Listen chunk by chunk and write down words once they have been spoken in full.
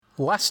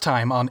Last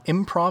time on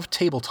Improv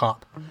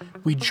Tabletop,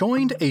 we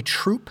joined a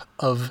troupe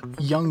of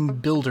young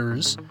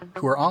builders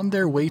who are on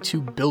their way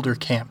to Builder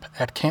Camp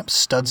at Camp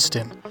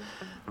Studston.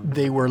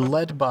 They were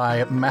led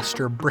by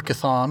Master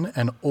Brickathon,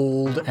 an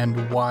old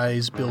and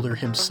wise builder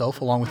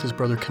himself, along with his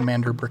brother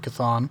Commander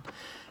Brickathon.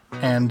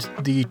 And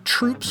the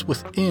troops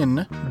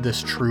within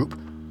this troop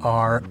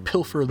are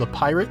Pilfer the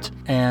Pirate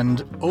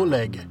and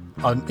Oleg,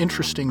 an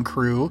interesting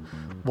crew,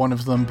 one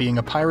of them being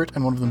a pirate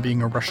and one of them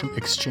being a Russian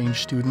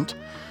exchange student.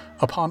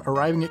 Upon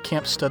arriving at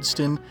Camp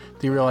Studston,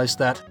 they realized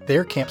that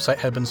their campsite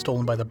had been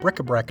stolen by the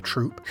Bric-a-Brac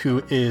troop,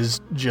 who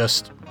is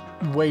just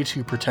way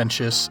too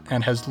pretentious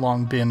and has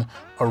long been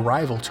a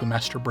rival to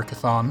Master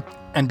Brickathon.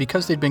 And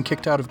because they'd been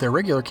kicked out of their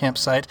regular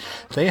campsite,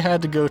 they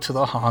had to go to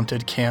the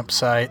haunted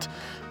campsite.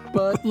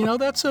 But,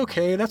 that's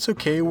okay. That's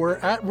okay. We're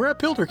at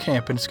Builder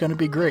Camp, and it's going to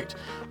be great.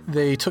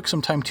 They took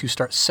some time to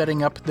start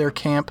setting up their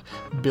camp,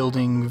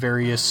 building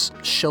various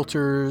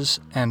shelters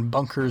and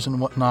bunkers and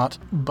whatnot.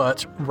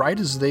 But right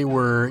as they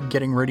were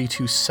getting ready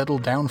to settle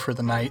down for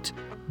the night,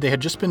 they had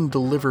just been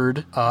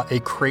delivered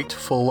a crate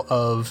full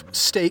of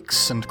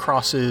stakes and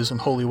crosses and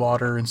holy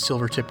water and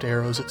silver-tipped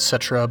arrows,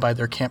 etc. by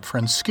their camp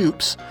friend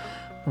Scoops,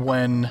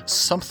 when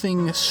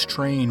something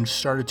strange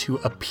started to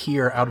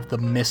appear out of the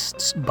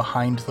mists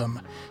behind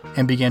them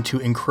and began to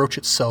encroach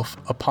itself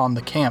upon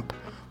the camp.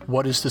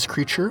 What is this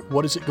creature?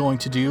 What is it going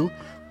to do?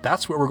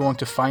 That's what we're going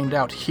to find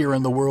out here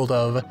in the world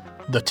of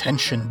the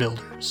Tension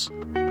Builders.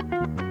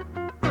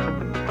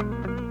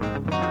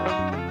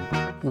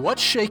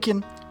 What's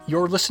shaking?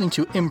 You're listening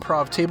to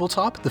Improv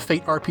Tabletop, the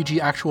Fate RPG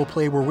actual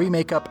play where we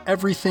make up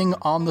everything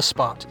on the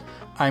spot.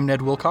 I'm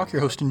Ned Wilcock,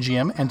 your host and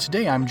GM, and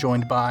today I'm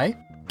joined by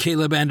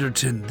Caleb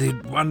Anderton, the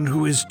one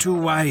who is too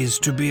wise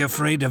to be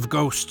afraid of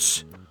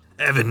ghosts.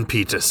 Evan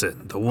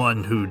Peterson, the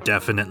one who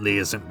definitely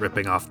isn't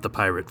ripping off the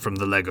pirate from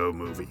the Lego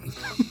movie.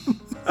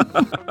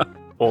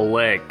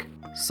 Oleg,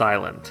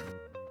 silent.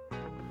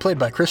 Played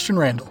by Christian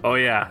Randall. Oh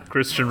yeah,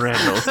 Christian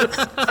Randall.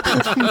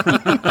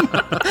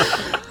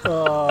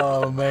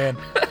 Oh man.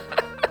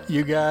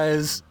 You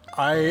guys,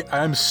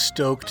 I'm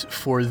stoked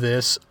for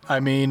this. I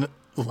mean,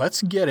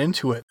 let's get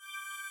into it.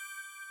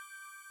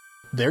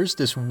 There's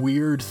this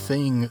weird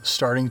thing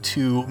starting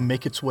to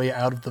make its way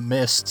out of the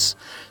mists.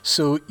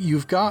 So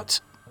you've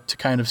got to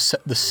kind of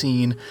set the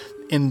scene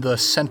in the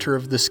center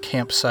of this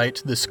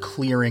campsite, this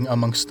clearing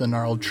amongst the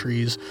gnarled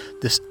trees,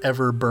 this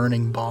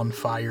ever-burning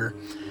bonfire.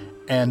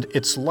 And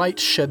its light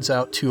sheds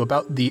out to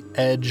about the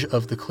edge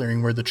of the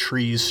clearing where the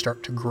trees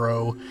start to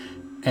grow.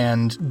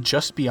 And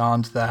just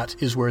beyond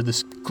that is where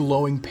this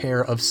glowing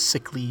pair of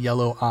sickly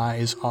yellow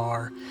eyes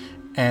are.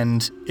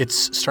 And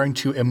it's starting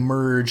to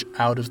emerge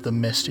out of the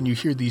mist, and you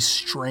hear these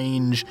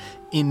strange,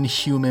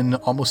 inhuman,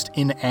 almost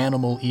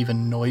inanimal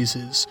even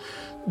noises.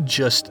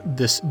 Just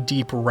this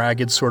deep,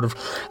 ragged sort of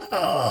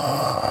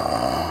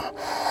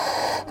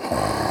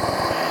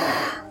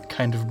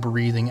kind of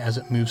breathing as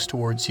it moves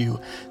towards you.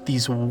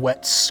 These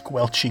wet,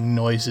 squelching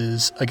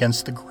noises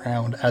against the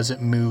ground as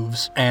it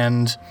moves.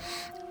 And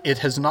it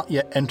has not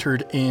yet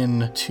entered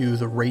into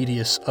the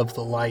radius of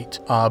the light,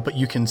 but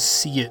you can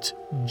see it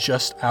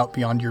just out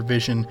beyond your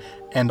vision,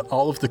 and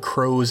all of the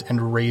crows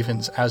and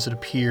ravens, as it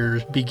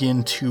appears,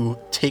 begin to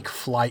take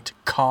flight,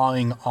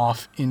 cawing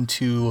off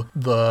into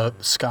the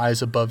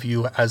skies above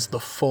you as the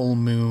full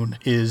moon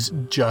is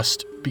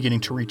just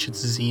beginning to reach its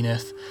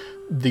zenith.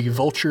 The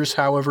vultures,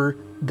 however,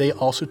 they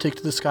also take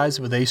to the skies,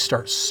 but they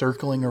start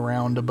circling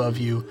around above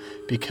you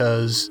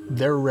because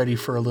they're ready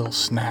for a little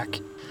snack.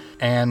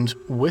 And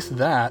with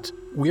that,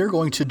 we are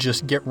going to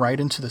just get right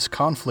into this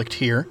conflict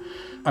here.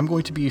 I'm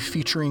going to be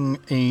featuring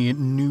a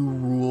new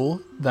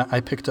rule that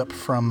I picked up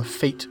from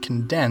Fate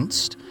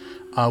Condensed.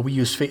 We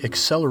use Fate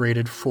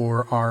Accelerated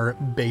for our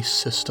base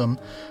system,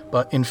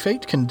 but in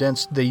Fate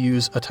Condensed, they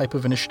use a type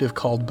of initiative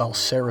called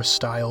Balsera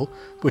Style,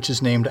 which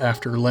is named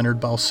after Leonard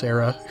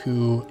Balsera,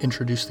 who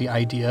introduced the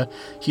idea.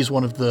 He's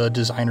one of the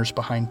designers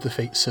behind the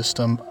Fate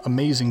system.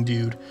 Amazing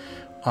dude.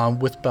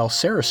 With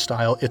Balsera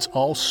Style, it's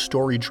all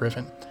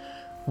story-driven.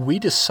 We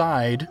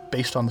decide,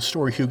 based on the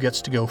story, who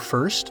gets to go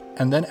first,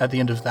 and then at the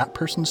end of that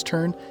person's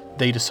turn,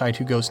 they decide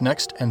who goes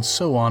next, and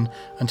so on,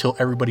 until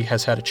everybody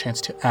has had a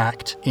chance to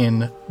act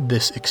in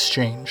this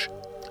exchange.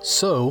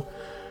 So,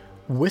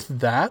 with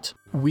that,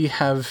 we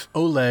have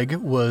Oleg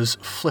was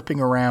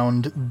flipping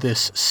around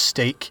this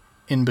stake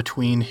in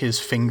between his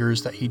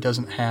fingers that he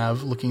doesn't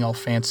have, looking all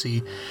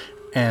fancy.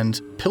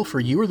 And Pilfer,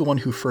 you were the one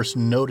who first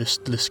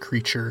noticed this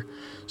creature,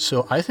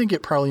 so I think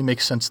it probably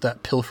makes sense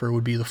that Pilfer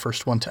would be the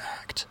first one to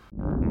act.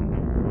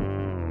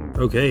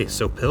 Okay,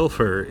 so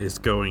Pilfer is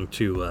going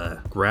to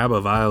grab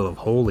a vial of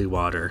holy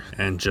water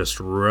and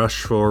just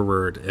rush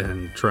forward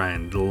and try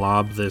and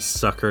lob this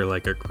sucker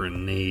like a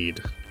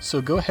grenade.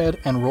 So go ahead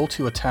and roll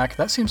to attack.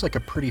 That seems like a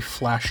pretty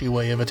flashy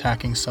way of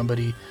attacking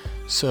somebody.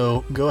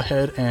 So go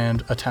ahead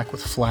and attack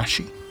with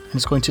flashy. And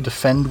it's going to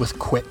defend with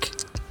quick.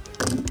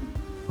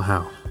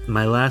 Wow.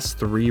 My last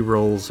 3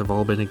 rolls have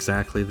all been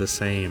exactly the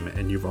same,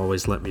 and you've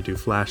always let me do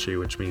flashy,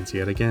 which means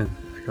yet again,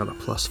 I got a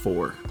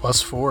 +4.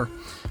 +4.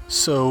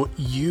 So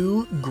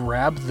you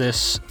grab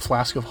this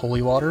flask of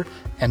holy water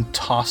and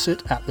toss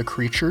it at the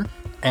creature.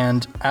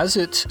 And as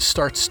it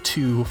starts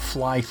to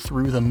fly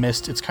through the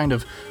mist, it's kind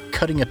of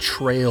cutting a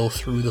trail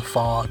through the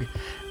fog.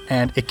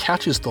 And it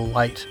catches the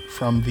light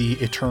from the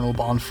eternal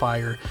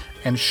bonfire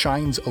and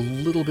shines a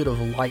little bit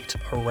of light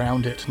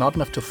around it, not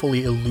enough to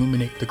fully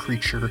illuminate the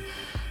creature.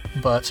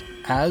 But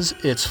as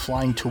it's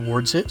flying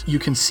towards it, you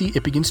can see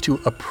it begins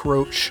to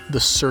approach the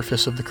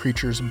surface of the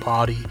creature's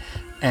body.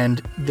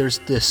 And there's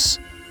this...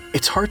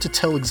 It's hard to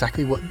tell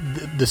exactly what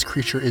this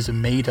creature is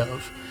made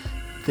of.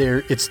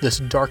 It's this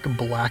dark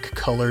black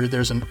color.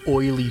 There's an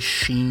oily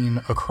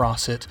sheen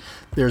across it.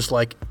 There's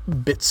like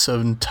bits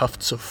and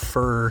tufts of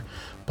fur.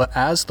 But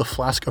as the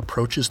flask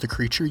approaches the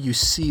creature, you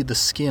see the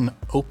skin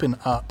open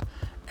up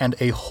and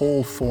a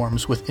hole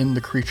forms within the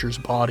creature's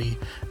body.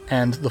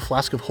 And the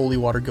flask of holy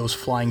water goes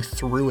flying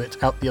through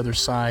it out the other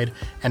side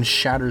and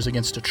shatters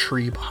against a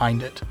tree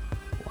behind it.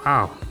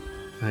 Wow.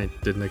 I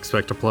didn't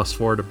expect a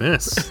 +4 to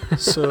miss.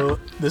 So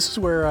this is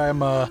where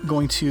I'm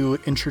going to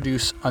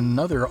introduce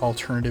another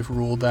alternative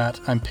rule that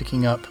I'm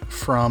picking up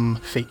from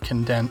Fate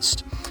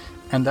Condensed.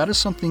 And that is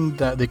something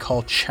that they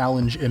call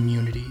challenge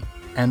immunity.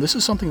 And this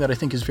is something that I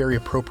think is very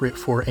appropriate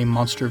for a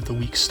Monster of the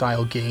Week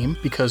style game,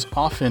 because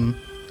often,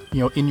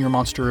 in your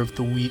Monster of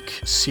the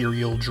Week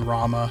serial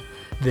drama,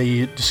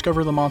 they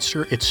discover the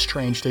monster, it's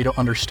strange, they don't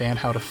understand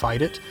how to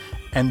fight it,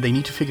 and they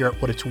need to figure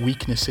out what its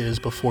weakness is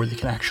before they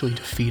can actually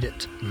defeat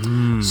it.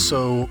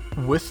 So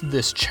with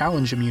this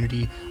challenge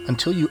immunity,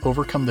 until you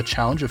overcome the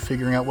challenge of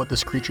figuring out what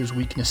this creature's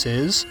weakness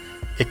is,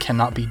 it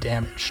cannot be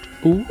damaged.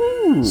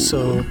 Ooh.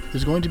 So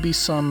there's going to be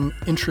some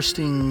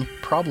interesting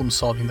problem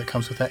solving that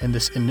comes with that in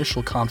this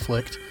initial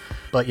conflict.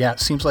 But yeah, it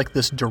seems like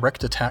this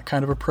direct attack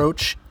kind of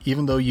approach,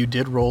 even though you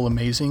did roll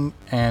amazing,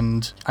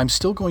 and I'm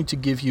still going to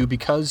give you,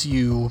 because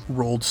you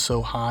rolled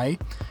so high,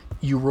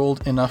 you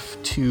rolled enough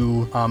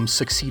to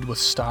succeed with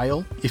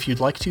style. If you'd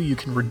like to, you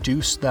can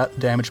reduce that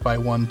damage by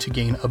 1 to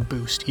gain a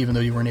boost, even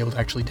though you weren't able to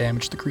actually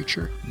damage the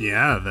creature.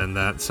 Yeah, then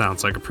that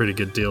sounds like a pretty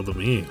good deal to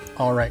me.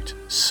 All right,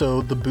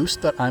 so the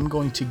boost that I'm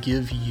going to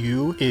give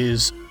you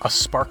is a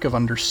Spark of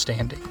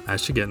Understanding. I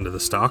should get into the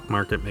stock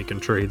market making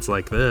trades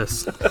like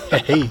this.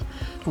 Hey,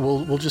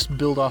 we'll just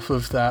build off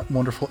of that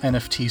wonderful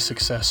NFT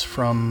success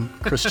from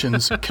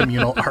Christian's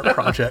communal art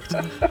project.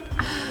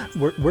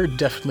 We're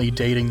definitely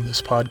dating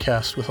this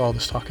podcast with all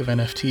this talk of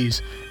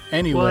NFTs.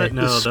 Anyway, what?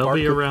 No, they'll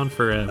be around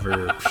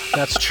forever.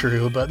 That's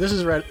true, but this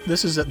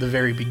is at the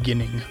very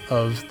beginning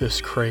of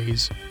this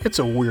craze. It's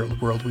a weird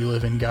world we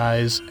live in,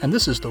 guys, and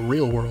this is the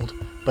real world.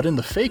 But in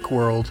the fake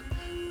world,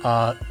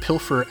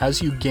 Pilfer,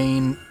 as you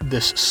gain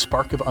this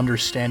spark of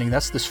understanding,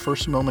 that's this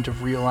first moment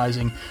of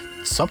realizing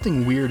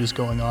something weird is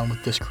going on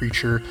with this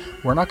creature.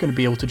 We're not going to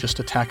be able to just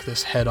attack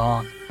this head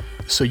on.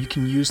 So you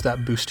can use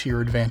that boost to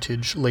your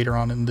advantage later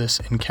on in this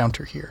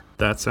encounter here.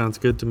 That sounds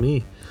good to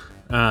me.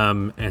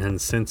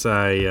 And since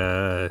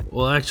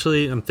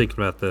actually, I'm thinking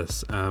about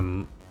this.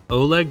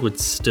 Oleg would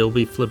still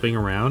be flipping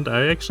around.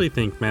 I actually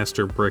think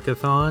Master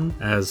Brickathon,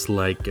 as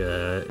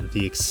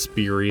the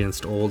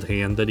experienced old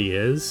hand that he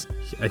is,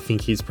 I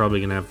think he's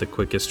probably going to have the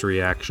quickest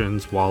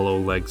reactions while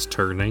Oleg's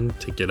turning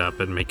to get up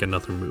and make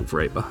another move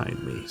right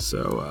behind me.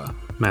 So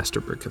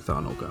Master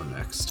Brickathon will go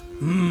next.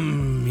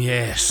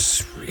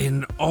 Yes.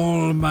 In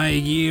all my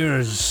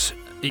years...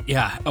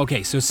 Yeah,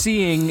 okay, so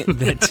seeing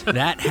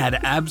that had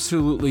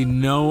absolutely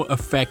no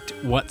effect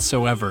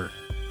whatsoever,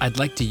 I'd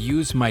like to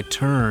use my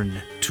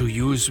turn to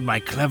use my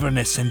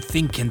cleverness and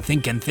think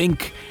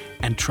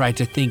and try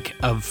to think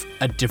of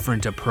a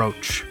different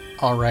approach.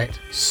 All right,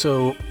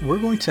 so we're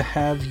going to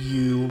have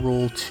you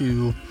roll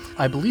to,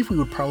 I believe we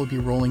would probably be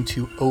rolling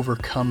to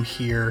overcome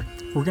here.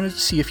 We're going to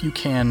see if you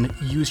can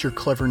use your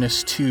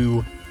cleverness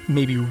to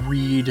maybe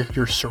read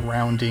your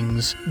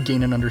surroundings,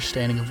 gain an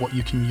understanding of what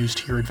you can use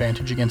to your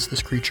advantage against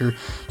this creature.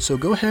 So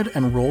go ahead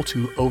and roll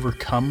to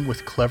overcome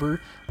with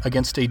clever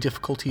against a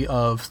difficulty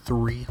of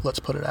 3. Let's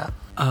put it at.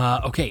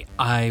 Okay,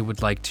 I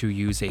would like to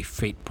use a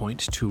fate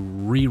point to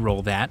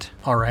re-roll that.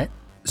 All right.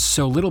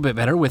 So a little bit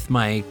better with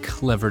my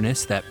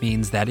cleverness. That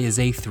means that is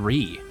a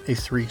 3. A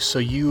 3. So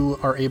you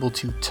are able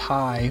to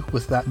tie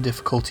with that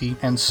difficulty.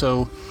 And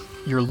so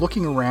you're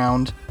looking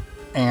around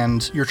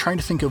and you're trying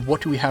to think of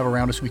what do we have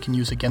around us we can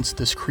use against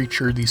this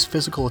creature. These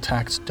physical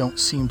attacks don't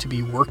seem to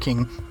be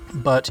working,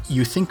 but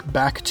you think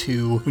back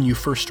to when you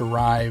first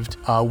arrived,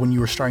 when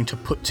you were starting to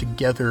put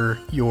together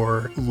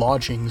your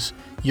lodgings.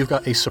 You've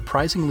got a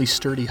surprisingly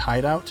sturdy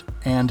hideout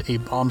and a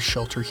bomb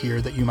shelter here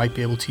that you might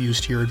be able to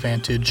use to your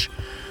advantage.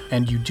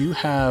 And you do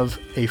have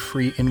a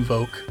free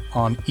invoke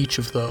on each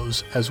of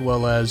those, as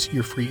well as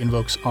your free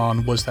invokes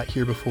on Was That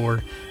Here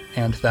Before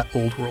and that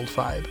Old World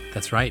vibe.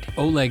 That's right.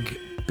 Oleg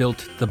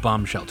built the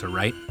bomb shelter,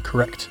 right?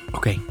 Correct.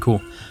 Okay,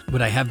 cool.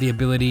 Would I have the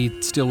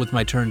ability still with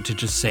my turn to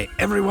just say,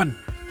 everyone,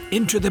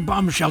 into the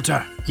bomb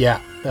shelter?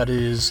 Yeah, that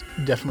is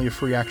definitely a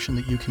free action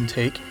that you can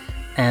take.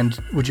 And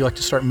would you like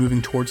to start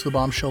moving towards the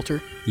bomb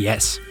shelter?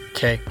 Yes.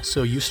 Okay,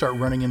 so you start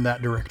running in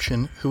that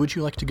direction. Who would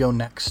you like to go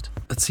next?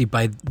 Let's see,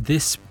 by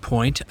this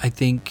point, I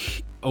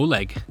think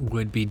Oleg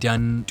would be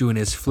done doing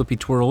his flippy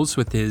twirls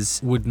with his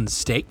wooden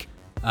stake,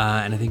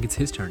 and I think it's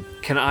his turn.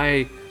 Can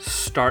I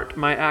start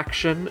my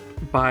action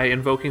by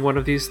invoking one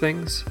of these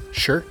things?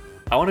 Sure.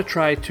 I want to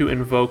try to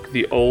invoke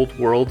the old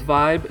world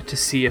vibe to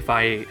see if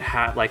I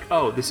had, like,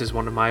 oh, this is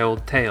one of my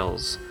old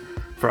tales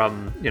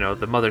from,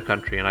 the mother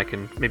country, and I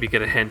can maybe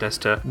get a hint as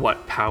to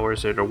what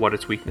powers it or what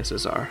its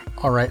weaknesses are.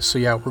 All right, so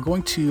yeah, we're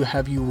going to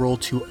have you roll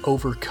to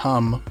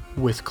overcome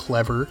with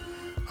clever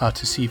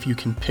to see if you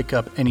can pick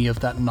up any of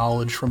that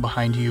knowledge from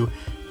behind you.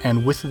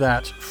 And with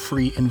that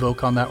free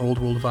invoke on that old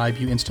world vibe,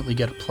 you instantly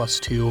get a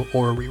 +2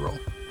 or a reroll.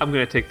 I'm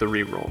going to take the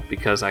reroll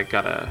because I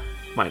got a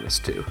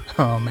 -2.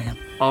 Oh, man.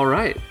 All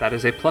right, that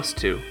is a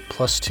 +2.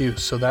 +2,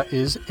 so that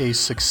is a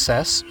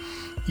success.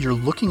 You're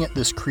looking at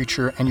this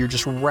creature and you're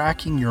just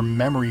racking your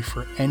memory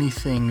for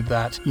anything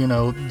that,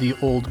 the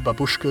old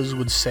babushkas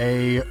would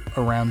say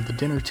around the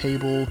dinner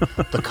table,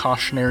 the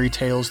cautionary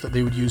tales that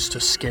they would use to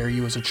scare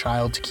you as a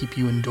child to keep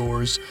you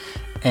indoors.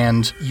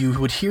 And you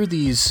would hear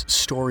these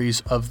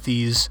stories of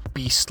these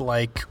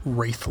beast-like,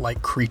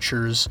 wraith-like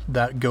creatures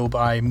that go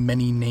by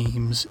many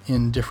names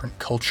in different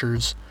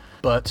cultures.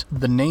 But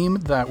the name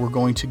that we're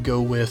going to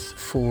go with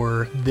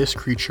for this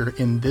creature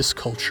in this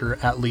culture,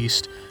 at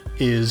least,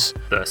 is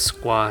the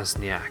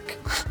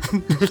Squozniak.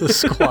 The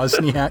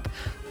Squozniak.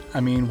 I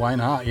mean, why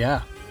not?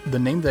 Yeah. The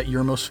name that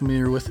you're most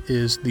familiar with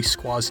is the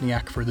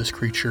Squozniak for this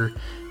creature.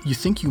 You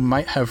think you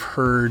might have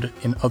heard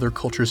in other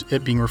cultures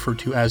it being referred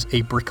to as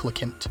a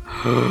bricklicant.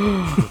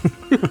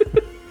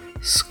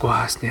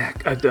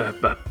 Squozniak,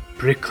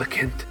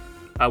 bricklicant.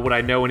 Would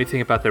I know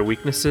anything about their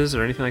weaknesses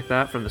or anything like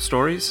that from the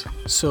stories?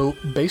 So,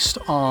 based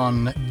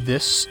on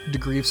this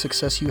degree of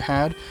success you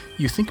had,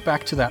 you think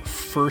back to that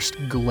first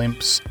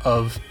glimpse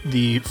of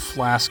the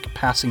flask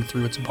passing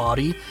through its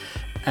body,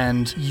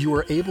 and you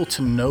were able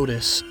to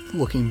notice,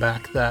 looking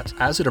back, that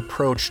as it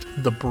approached,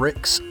 the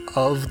bricks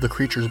of the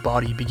creature's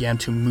body began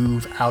to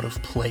move out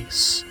of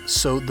place.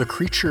 So the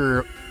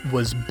creature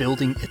was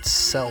building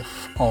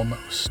itself,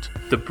 almost.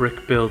 The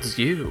brick builds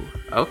you.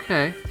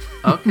 Okay.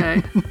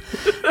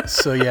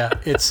 So yeah,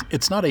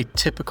 it's not a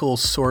typical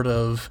sort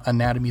of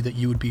anatomy that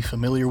you would be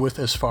familiar with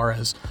as far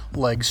as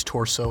legs,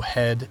 torso,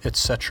 head,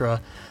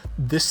 etc.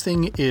 This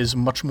thing is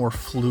much more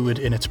fluid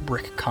in its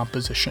brick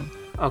composition.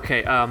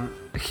 Okay,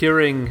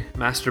 hearing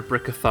Master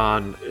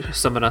Brickathon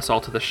summon us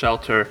all to the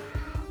shelter,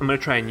 I'm going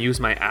to try and use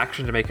my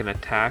action to make an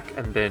attack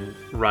and then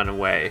run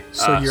away.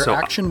 So your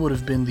action would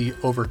have been the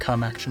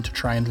overcome action to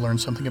try and learn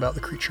something about the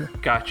creature.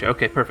 Gotcha.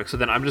 Okay, perfect. So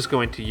then I'm just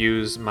going to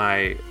use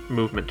my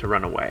movement to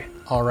run away.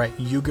 All right,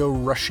 you go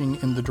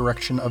rushing in the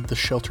direction of the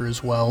shelter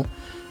as well.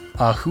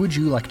 Who would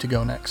you like to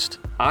go next?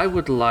 I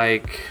would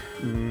like...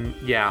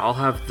 I'll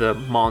have the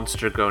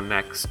monster go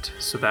next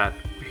so that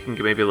we can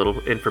get maybe a little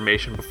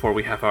information before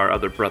we have our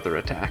other brother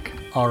attack.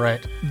 All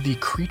right. The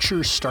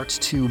creature starts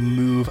to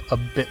move a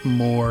bit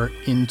more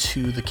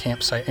into the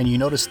campsite, and you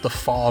notice the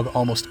fog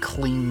almost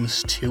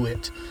clings to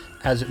it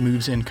as it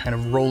moves in, kind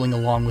of rolling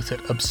along with it,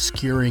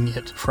 obscuring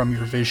it from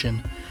your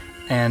vision.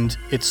 And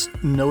it's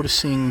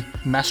noticing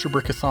Master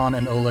Brickathon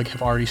and Oleg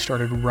have already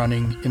started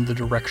running in the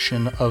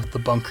direction of the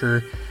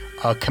bunker.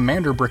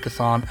 Commander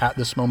Brickathon at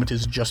this moment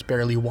is just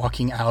barely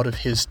walking out of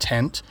his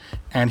tent,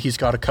 and he's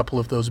got a couple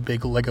of those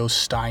big Lego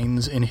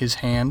steins in his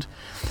hand.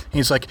 And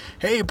he's like,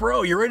 "Hey,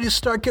 bro, you ready to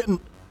start getting...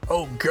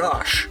 Oh,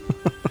 gosh."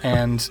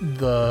 And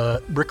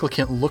the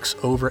Bricklicant looks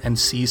over and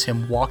sees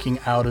him walking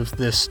out of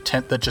this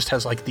tent that just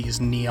has like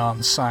these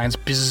neon signs,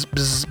 bzz,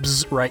 bzz,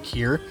 bzz, right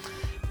here.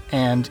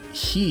 And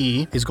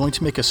he is going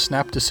to make a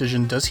snap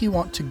decision. Does he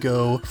want to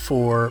go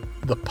for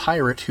the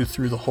pirate who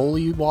threw the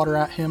holy water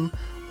at him,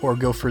 or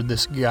go for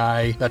this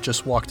guy that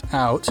just walked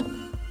out?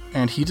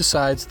 And he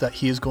decides that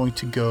he is going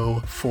to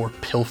go for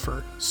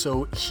Pilfer.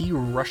 So he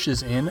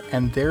rushes in,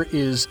 and there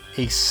is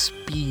a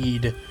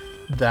speed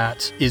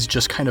that is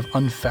just kind of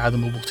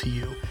unfathomable to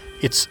you.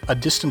 It's a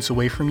distance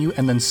away from you,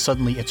 and then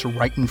suddenly it's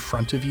right in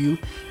front of you,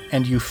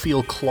 and you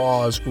feel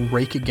claws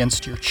rake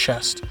against your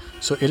chest.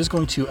 So it is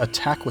going to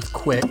attack with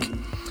quick,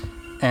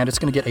 and it's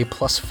going to get a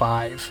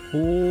 +5.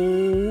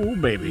 Oh,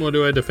 baby. What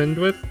do I defend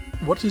with?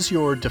 What does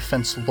your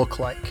defense look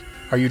like?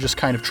 Are you just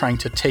kind of trying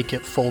to take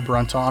it full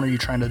brunt on, or are you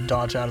trying to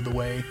dodge out of the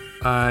way?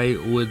 I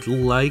would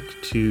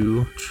like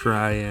to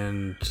try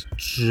and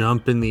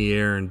jump in the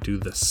air and do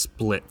the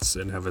splits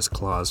and have his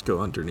claws go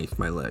underneath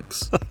my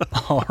legs.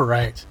 All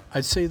right.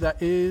 I'd say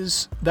that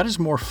is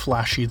more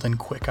flashy than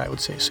quick, I would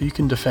say. So you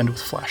can defend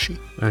with flashy.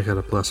 I got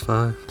a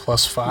 +5.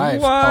 +5.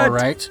 What? All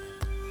right.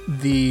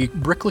 The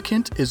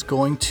Bricklicant is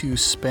going to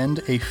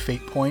spend a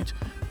fate point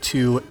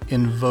to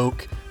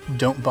invoke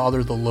Don't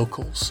Bother the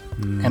Locals.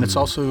 And it's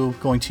also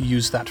going to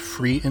use that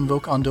free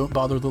invoke on Don't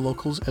Bother the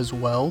Locals as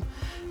well.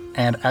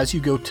 And as you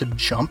go to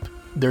jump,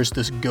 there's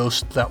this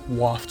ghost that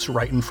wafts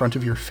right in front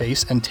of your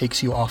face and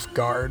takes you off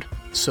guard.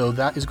 So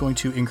that is going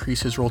to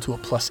increase his roll to a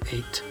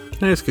 +8.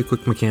 Can I ask a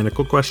quick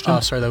mechanical question?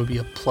 Sorry, that would be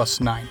a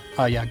 +9.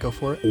 Yeah, go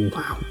for it.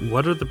 Wow.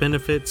 What are the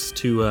benefits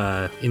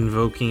to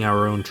invoking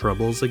our own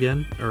troubles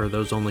again? Or are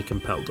those only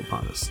compelled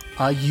upon us?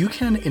 You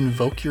can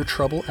invoke your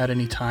trouble at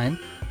any time.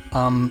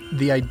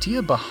 The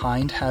idea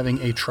behind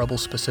having a trouble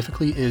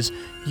specifically is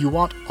you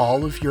want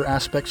all of your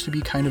aspects to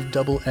be kind of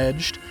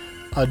double-edged.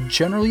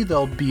 Generally,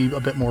 they'll be a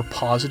bit more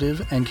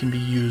positive and can be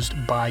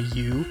used by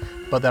you,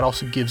 but that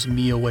also gives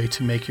me a way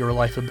to make your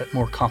life a bit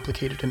more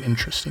complicated and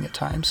interesting at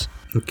times.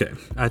 Okay.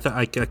 I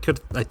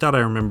thought I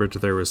remembered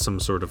there was some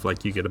sort of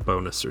like you get a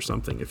bonus or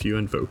something if you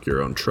invoke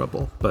your own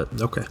trouble, but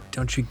okay.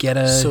 Don't you get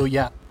a... So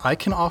yeah, I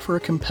can offer a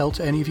compel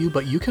to any of you,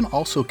 but you can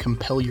also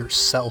compel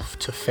yourself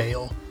to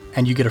fail,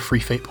 and you get a free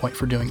fate point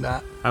for doing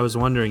that. I was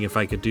wondering if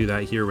I could do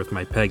that here with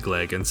my peg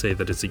leg and say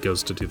that as he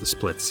goes to do the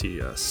splits,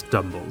 he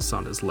stumbles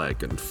on his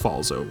leg and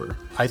falls over.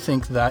 I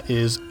think that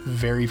is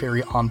very,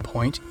 very on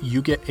point.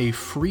 You get a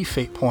free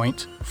fate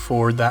point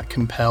for that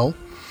compel,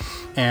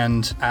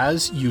 and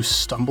as you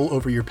stumble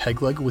over your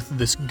peg leg with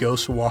this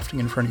ghost wafting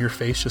in front of your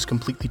face, just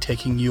completely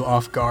taking you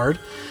off guard,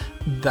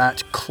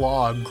 that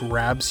claw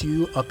grabs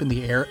you up in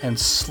the air and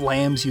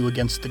slams you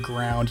against the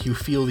ground. You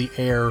feel the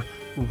air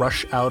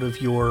rush out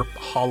of your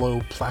hollow,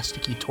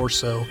 plasticky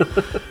torso,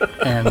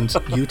 and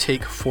you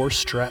take 4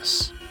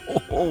 stress.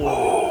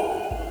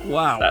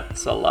 Wow.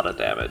 That's a lot of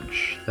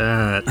damage.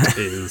 That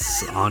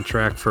is on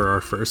track for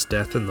our first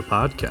death in the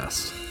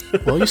podcast.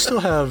 Well, you still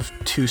have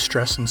 2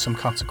 stress and some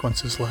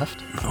consequences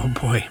left. Oh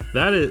boy.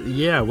 That is,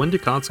 yeah, when do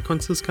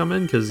consequences come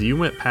in? Because you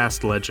went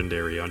past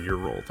legendary on your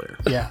roll there.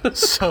 Yeah,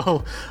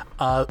 so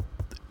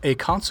a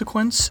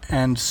consequence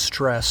and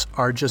stress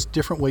are just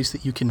different ways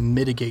that you can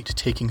mitigate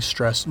taking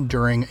stress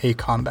during a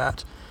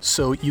combat.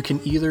 So you can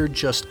either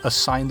just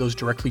assign those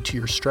directly to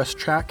your stress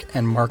track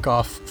and mark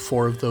off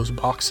 4 of those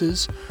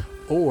boxes,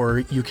 or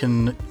you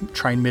can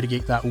try and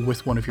mitigate that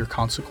with one of your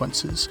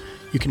consequences.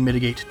 You can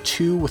mitigate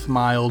 2 with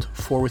mild,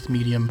 4 with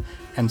medium,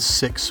 and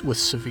 6 with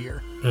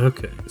severe.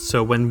 Okay,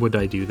 so when would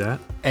I do that?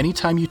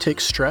 Anytime you take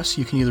stress,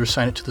 you can either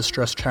assign it to the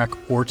stress track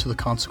or to the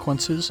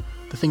consequences.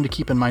 The thing to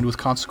keep in mind with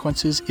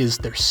consequences is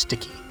they're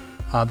sticky.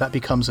 That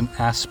becomes an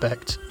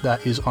aspect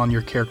that is on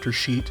your character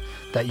sheet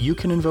that you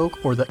can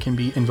invoke or that can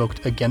be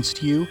invoked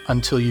against you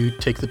until you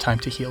take the time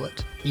to heal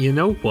it. You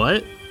know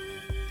what?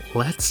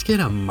 Let's get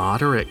a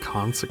moderate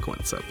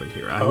consequence up in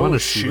here. I want to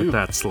see what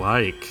that's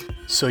like.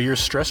 So your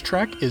stress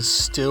track is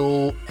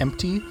still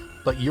empty,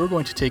 but you're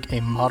going to take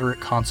a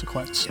moderate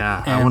consequence.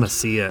 Yeah, And I want to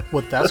see it.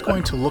 what that's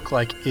going to look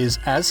like is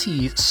as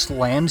he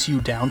slams you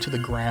down to the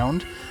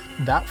ground,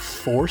 that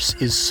force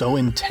is so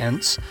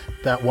intense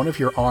that one of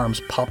your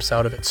arms pops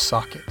out of its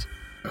socket.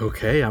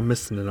 Okay, I'm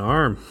missing an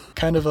arm.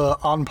 Kind of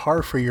on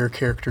par for your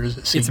characters,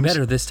 it seems. It's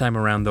better this time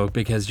around, though,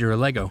 because you're a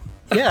Lego.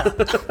 Yeah.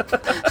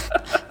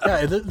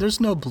 Yeah, there's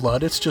no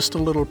blood. It's just a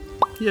little...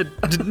 Yeah,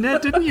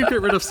 Ned, didn't you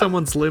get rid of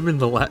someone's limb in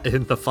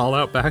the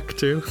Fallout back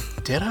too?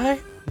 Did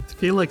I? I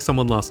feel like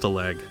someone lost a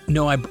leg.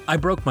 No, I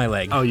broke my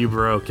leg. Oh, you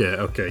broke it.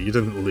 Okay, you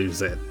didn't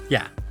lose it.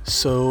 Yeah.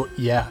 So,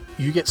 yeah,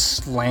 you get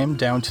slammed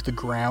down to the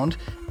ground,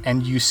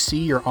 and you see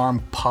your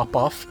arm pop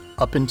off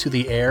up into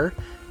the air,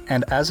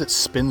 and as it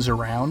spins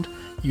around,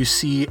 you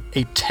see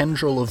a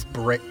tendril of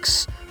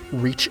bricks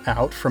reach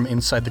out from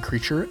inside the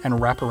creature and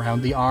wrap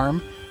around the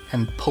arm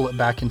and pull it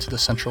back into the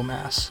central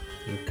mass.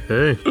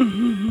 Okay.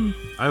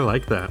 I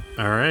like that.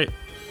 All right.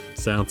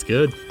 Sounds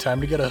good. Time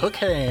to get a hook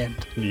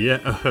hand.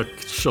 Yeah,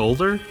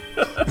 shoulder?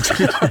 Just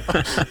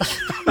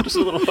a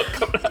little hook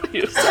coming out of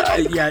your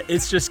side. Yeah,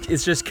 it's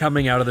just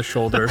coming out of the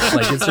shoulder.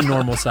 Like it's a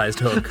normal sized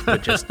hook,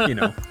 but just,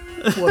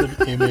 What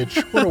an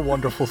image. What a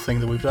wonderful thing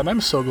that we've done.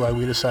 I'm so glad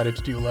we decided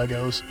to do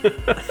Legos.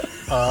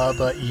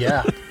 But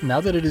yeah,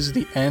 now that it is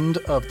the end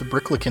of the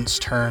Bricklicant's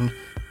turn,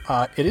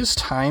 it is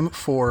time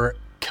for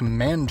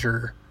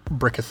Commander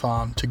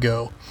Brickathon to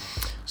go.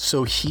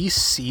 So he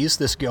sees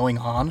this going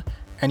on,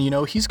 and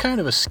he's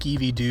kind of a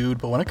skeevy dude,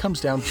 but when it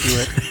comes down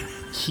to it,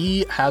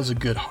 he has a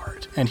good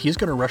heart, and he's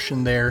going to rush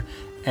in there,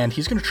 and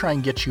he's going to try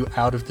and get you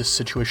out of this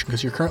situation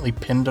because you're currently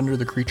pinned under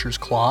the creature's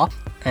claw,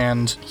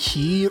 and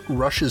he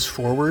rushes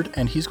forward,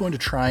 and he's going to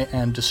try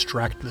and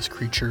distract this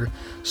creature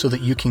so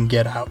that you can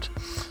get out.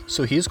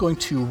 So he is going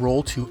to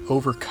roll to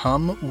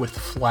overcome with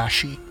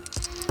Flashy,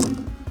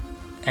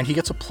 and he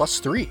gets a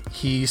 +3.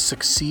 He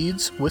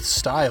succeeds with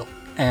style.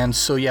 And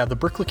so, yeah, the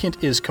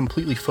Bricklicant is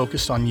completely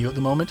focused on you at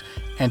the moment,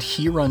 and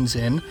he runs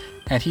in,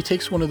 and he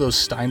takes one of those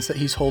steins that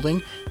he's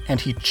holding, and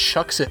he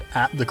chucks it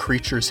at the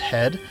creature's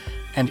head,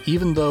 and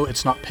even though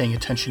it's not paying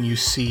attention, you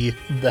see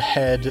the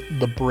head,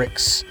 the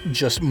bricks,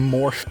 just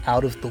morph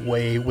out of the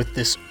way with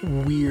this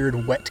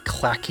weird, wet,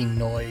 clacking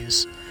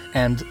noise,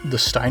 and the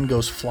stein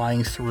goes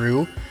flying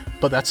through,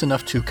 but that's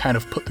enough to kind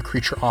of put the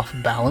creature off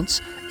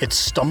balance. It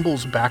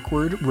stumbles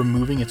backward,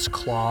 removing its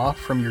claw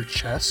from your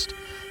chest,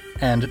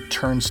 and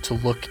turns to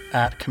look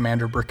at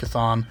Commander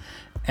Brickathon,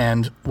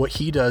 and what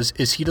he does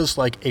is he does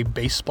like a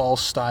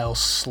baseball-style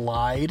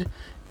slide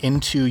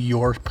into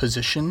your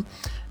position,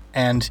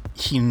 and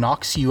he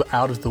knocks you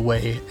out of the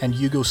way, and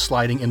you go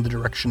sliding in the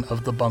direction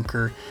of the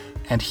bunker,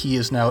 and he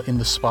is now in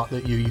the spot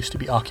that you used to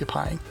be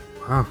occupying.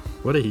 Wow,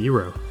 what a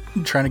hero.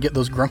 Trying to get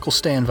those Grunkle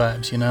Stan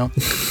vibes,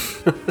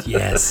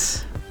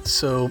 Yes.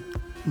 So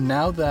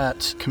now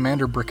that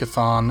Commander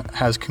Brickathon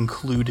has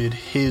concluded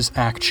his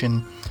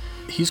action,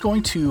 he's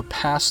going to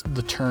pass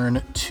the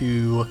turn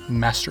to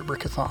Master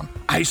Brickathon.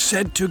 I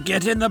said to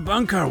get in the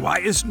bunker. Why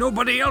is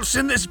nobody else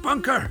in this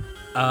bunker?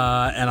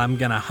 And I'm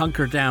gonna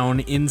hunker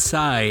down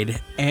inside,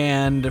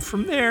 and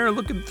from there,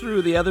 looking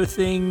through the other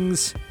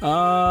things,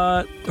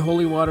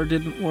 holy water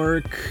didn't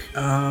work.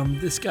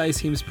 This guy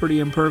seems pretty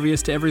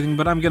impervious to everything,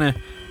 but I'm gonna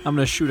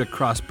shoot a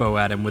crossbow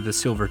at him with a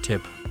silver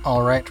tip.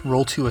 All right,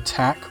 roll to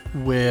attack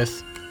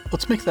with,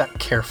 let's make that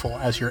careful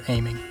as you're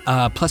aiming.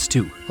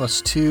 +2.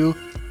 +2.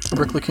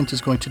 Bricklicant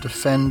is going to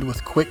defend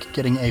with quick,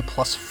 getting a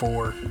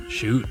 +4.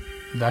 Shoot.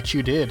 That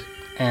you did.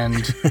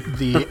 And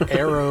the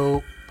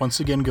arrow once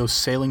again goes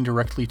sailing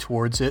directly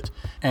towards it,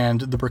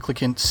 and the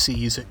Bricklicant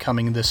sees it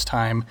coming this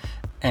time,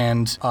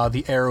 and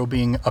the arrow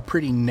being a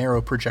pretty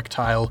narrow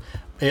projectile,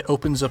 it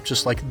opens up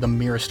just like the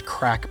merest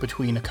crack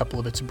between a couple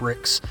of its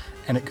bricks,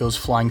 and it goes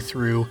flying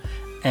through,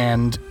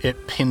 and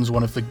it pins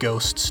one of the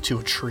ghosts to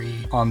a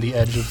tree on the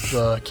edge of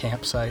the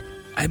campsite.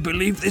 I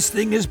believe this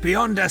thing is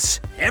beyond us.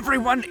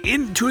 Everyone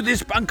into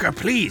this bunker,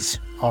 please.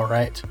 All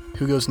right,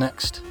 who goes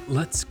next?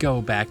 Let's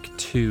go back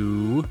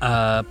to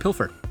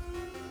Pilfer.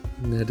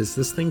 Ned, is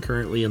this thing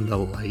currently in the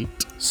light?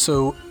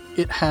 So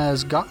it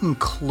has gotten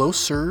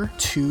closer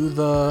to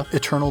the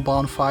eternal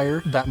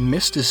bonfire. That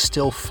mist is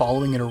still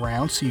following it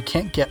around, so you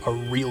can't get a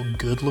real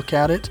good look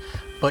at it,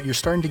 but you're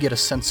starting to get a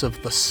sense of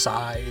the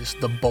size,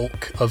 the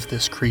bulk of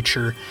this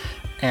creature,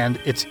 and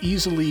it's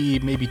easily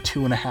maybe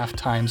 2.5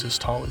 times as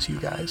tall as you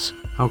guys.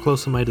 How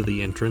close am I to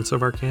the entrance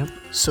of our camp?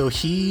 So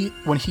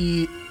when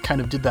he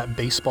kind of did that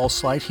baseball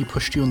slide, he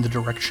pushed you in the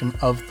direction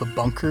of the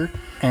bunker,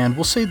 and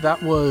we'll say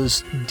that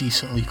was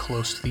decently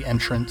close to the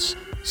entrance.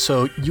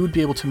 So you would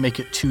be able to make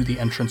it to the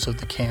entrance of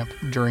the camp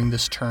during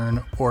this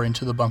turn, or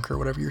into the bunker,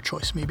 whatever your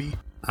choice may be.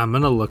 I'm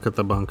gonna look at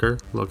the bunker,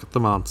 look at the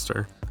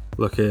monster,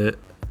 look at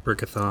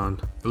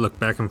Brickathon, look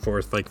back and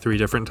forth like 3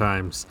 different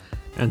times,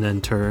 and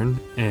then turn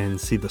and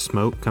see the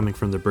smoke coming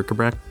from the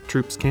Bric-a-Brac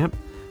troops camp,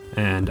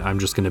 and I'm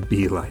just gonna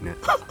beeline it.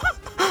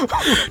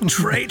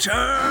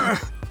 Traitor!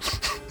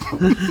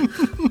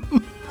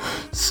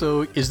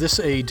 So is this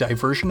a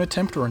diversion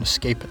attempt or an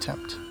escape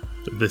attempt?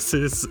 This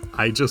is,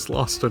 I just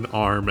lost an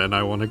arm and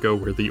I want to go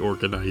where the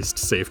organized,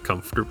 safe,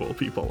 comfortable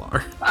people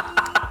are.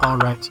 All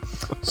right.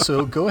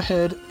 So go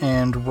ahead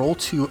and roll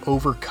to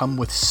overcome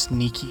with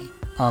sneaky,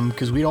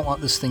 because we don't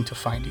want this thing to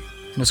find you.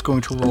 And it's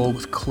going to roll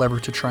with clever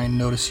to try and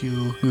notice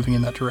you moving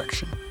in that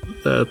direction.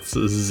 That's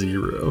a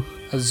 0.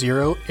 A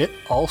 0. It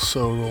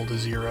also rolled a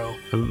 0.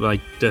 I'm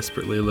like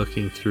desperately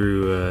looking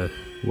through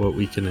what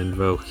we can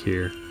invoke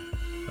here.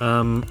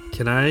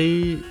 Can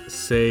I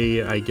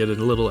say I get a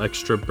little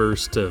extra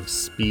burst of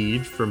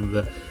speed from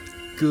the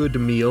good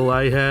meal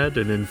I had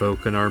and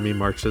invoke an army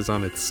marches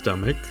on its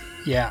stomach?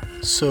 Yeah.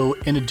 So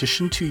in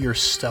addition to your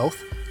stealth,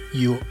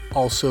 you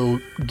also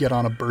get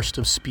on a burst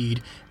of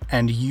speed,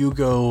 and you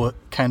go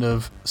kind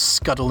of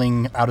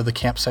scuttling out of the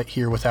campsite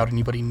here without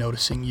anybody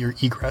noticing your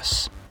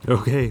egress.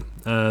 Okay,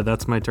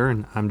 that's my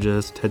turn. I'm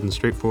just heading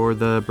straight for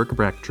the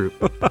Bric-a-Brac troop.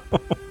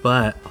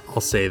 But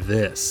I'll say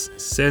this.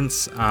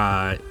 Since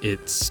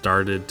it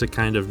started to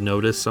kind of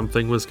notice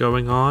something was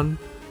going on,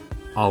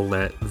 I'll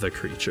let the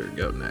creature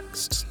go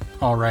next.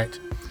 All right.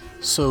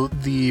 So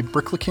the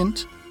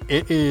Bricklicant,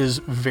 it is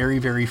very,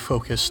 very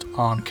focused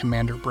on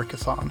Commander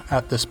Brickathon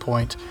at this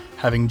point,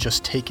 having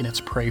just taken its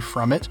prey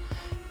from it.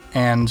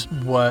 And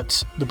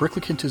what the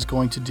Bricklicant is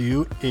going to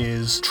do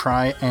is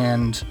try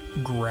and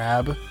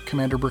grab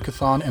Commander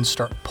Brickathon and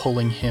start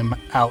pulling him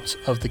out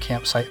of the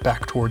campsite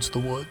back towards the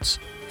woods.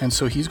 And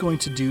so he's going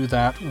to do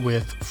that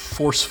with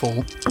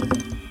Forceful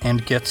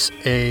and gets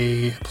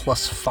a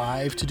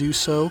 +5 to do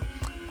so.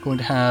 I'm going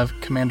to have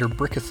Commander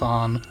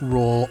Brickathon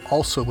roll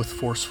also with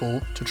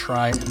Forceful to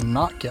try and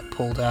not get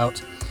pulled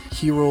out.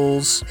 He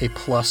rolls a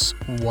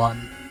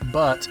 +1,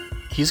 but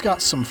he's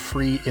got some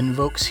free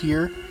invokes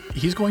here.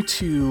 He's going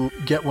to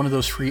get one of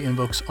those free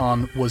invokes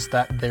on Was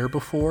That There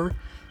Before?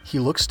 He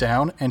looks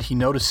down and he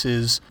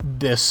notices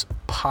this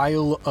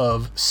pile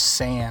of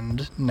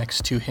sand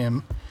next to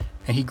him,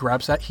 and he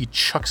grabs that, he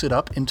chucks it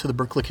up into the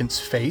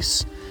Bricklicant's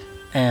face,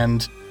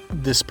 and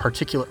this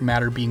particulate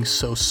matter being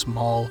so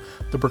small,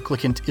 the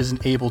Bricklicant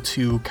isn't able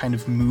to kind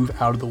of move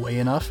out of the way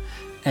enough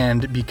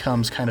and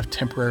becomes kind of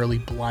temporarily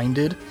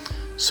blinded.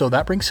 So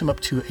that brings him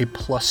up to a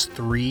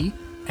 +3.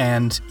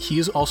 And he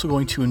is also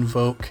going to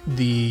invoke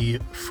the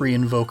free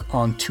invoke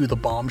onto the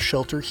bomb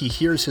shelter. He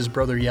hears his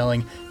brother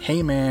yelling,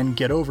 "Hey man,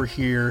 get over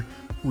here.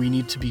 We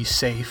need to be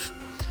safe."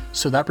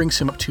 So that brings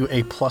him up to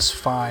a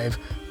 +5,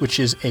 which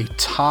is a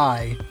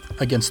tie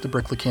against the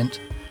Bricklicant.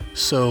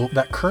 So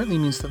that currently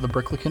means that the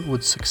Bricklicant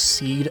would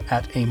succeed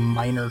at a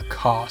minor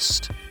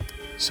cost.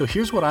 So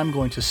here's what I'm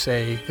going to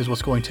say is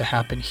what's going to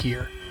happen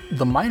here.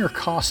 The minor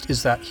cost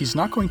is that he's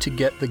not going to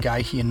get the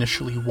guy he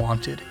initially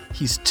wanted.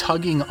 He's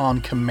tugging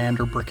on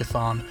Commander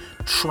Brickathon,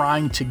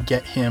 trying to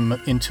get him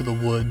into the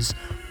woods,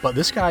 but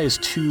this guy is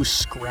too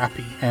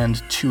scrappy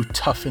and too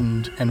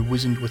toughened and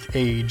wizened with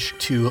age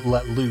to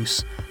let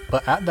loose.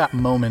 But at that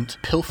moment,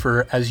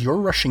 Pilfer, as you're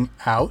rushing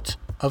out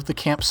of the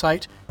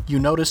campsite, you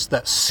notice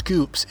that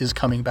Scoops is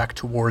coming back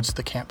towards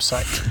the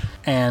campsite.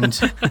 And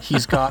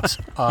he's got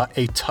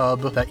a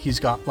tub that he's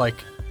got like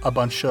a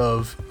bunch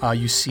of,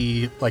 you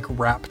see like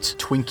wrapped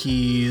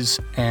Twinkies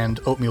and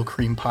oatmeal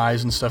cream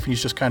pies and stuff. And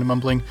he's just kind of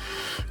mumbling,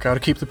 gotta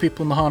keep the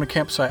people in the haunted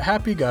campsite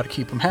happy, gotta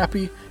keep them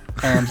happy.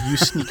 And you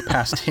sneak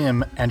past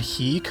him and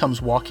he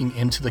comes walking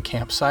into the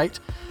campsite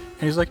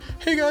and he's like,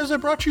 hey guys, I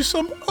brought you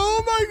some,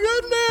 oh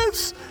my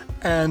goodness.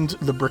 And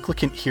the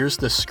Bricklicant hears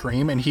this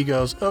scream and he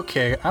goes,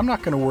 okay, I'm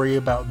not going to worry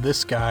about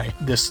this guy,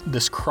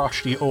 this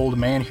crotchety old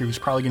man here who's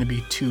probably going to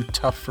be too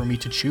tough for me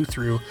to chew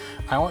through.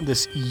 I want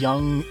this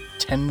young,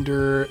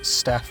 tender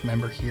staff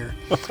member here.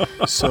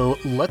 So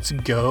let's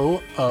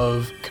go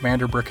of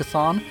Commander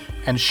Brickathon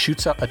and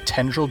shoots out a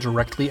tendril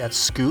directly at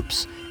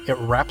Scoops. It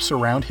wraps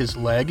around his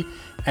leg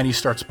and he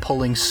starts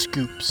pulling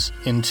Scoops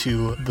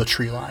into the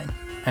tree line.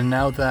 And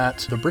now that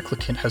the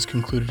Bricklicant has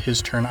concluded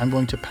his turn, I'm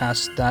going to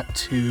pass that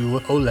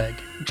to Oleg.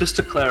 Just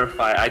to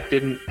clarify, I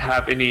didn't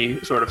have any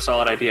sort of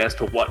solid idea as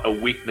to what a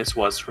weakness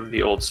was from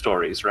the old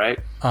stories, right?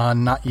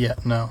 Not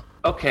yet, no.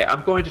 Okay,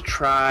 I'm going to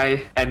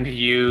try and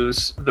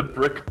use the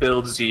Brick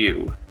Builds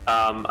You.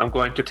 I'm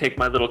going to take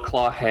my little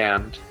claw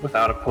hand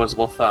without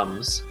opposable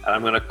thumbs, and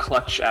I'm going to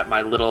clutch at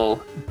my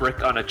little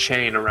brick on a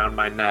chain around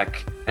my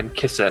neck and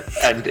kiss it,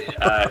 and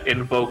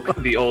invoke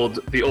the old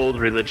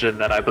religion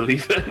that I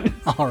believe in.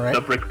 All right.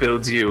 The Brick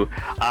Builds You.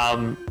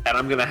 And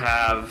I'm going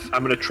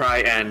to try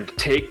and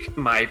take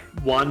my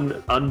one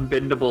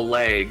unbendable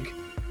leg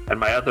and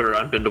my other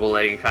unbendable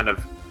leg and kind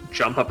of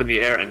jump up in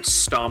the air and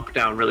stomp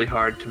down really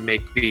hard to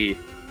make the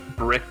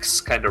bricks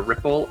kind of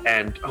ripple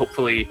and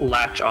hopefully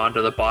latch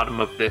onto the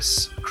bottom of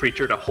this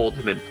creature to hold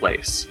him in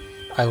place.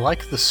 I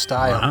like the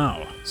style.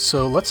 Wow.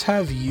 So let's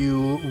have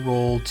you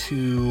roll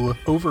to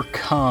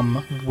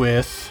overcome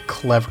with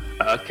clever.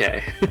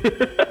 Okay.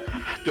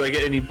 Do I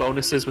get any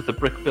bonuses with the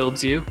Brick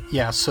Builds You?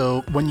 Yeah,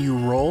 so when you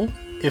roll,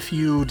 if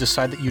you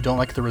decide that you don't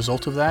like the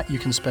result of that, you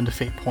can spend a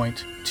fate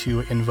point to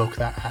invoke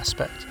that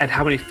aspect. And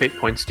how many fate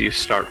points do you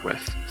start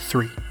with?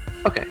 3.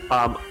 Okay.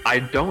 I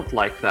don't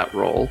like that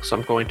roll, so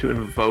I'm going to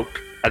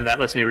invoke, and that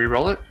lets me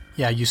re-roll it?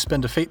 Yeah, you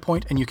spend a fate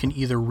point and you can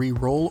either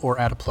re-roll or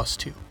add a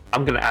 +2.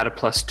 I'm going to add a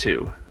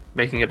 +2,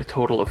 making it a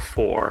total of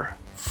 4.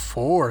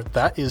 4.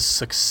 That is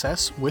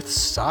success with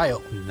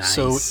style. Nice.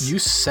 So you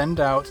send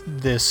out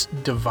this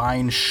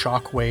divine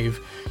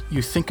shockwave.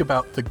 You think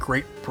about the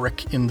great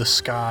brick in the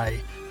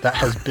sky that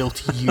has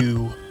built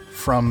you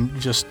from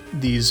just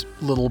these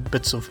little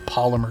bits of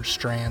polymer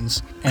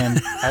strands.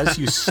 And as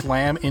you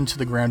slam into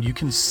the ground, you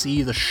can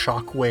see the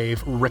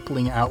shockwave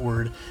rippling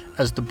outward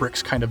as the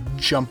bricks kind of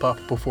jump up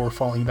before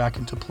falling back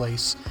into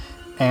place.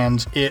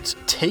 And it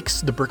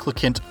takes the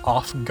Bricklicant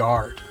off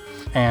guard.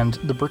 And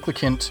the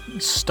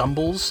Bricklicant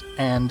stumbles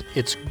and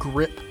its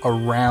grip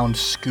around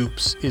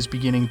Scoops is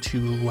beginning to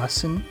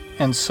lessen.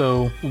 And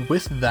so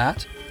with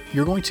that,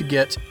 you're going to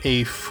get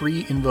a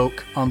free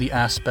invoke on the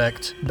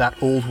aspect,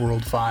 that old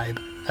world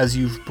vibe, as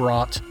you've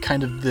brought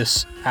kind of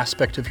this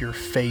aspect of your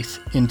faith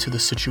into the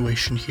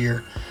situation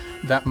here.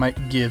 That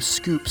might give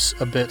Scoops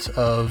a bit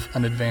of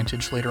an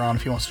advantage later on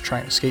if he wants to try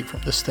and escape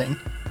from this thing.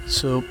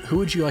 So who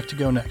would you like to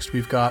go next?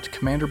 We've got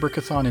Commander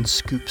Brickathon and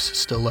Scoops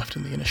still left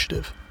in the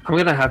initiative. I'm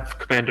going to have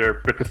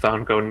Commander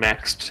Brickathon go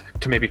next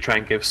to maybe try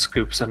and give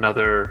Scoops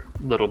another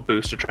little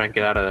boost to try and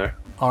get out of there.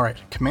 All right,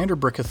 Commander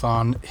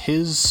Brickathon,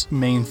 his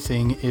main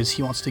thing is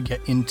he wants to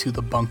get into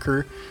the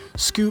bunker.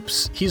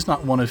 Scoops, he's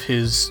not one of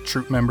his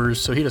troop members,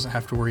 so he doesn't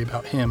have to worry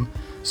about him.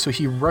 So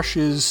he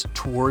rushes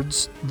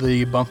towards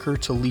the bunker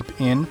to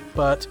leap in,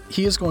 but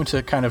he is going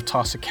to kind of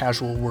toss a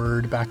casual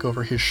word back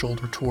over his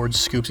shoulder towards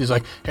Scoops. He's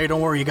like, hey,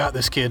 don't worry, you got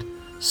this, kid.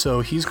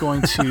 So he's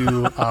going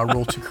to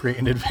roll to create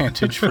an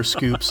advantage for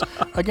Scoops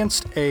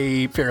against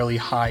a fairly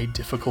high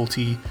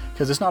difficulty,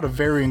 because it's not a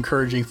very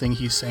encouraging thing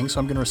he's saying. So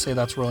I'm going to say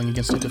that's rolling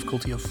against a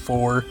difficulty of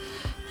 4,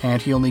 and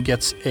he only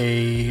gets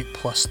a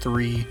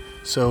 +3.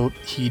 So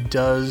he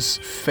does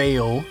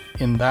fail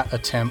in that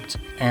attempt.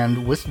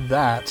 And with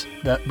that,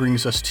 that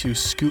brings us to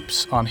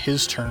Scoops on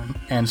his turn.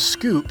 And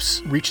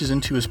Scoops reaches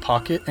into his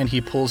pocket and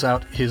he pulls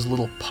out his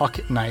little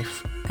pocket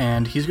knife.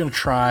 And he's going to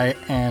try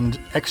and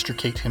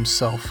extricate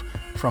himself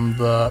from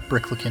the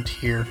Bricklicant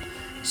here.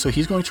 So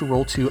he's going to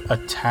roll to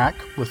attack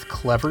with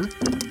clever.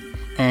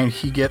 And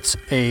he gets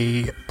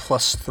a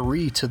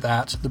 +3 to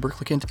that. The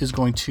Bricklicant is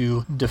going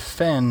to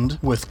defend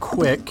with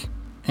quick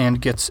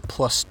and gets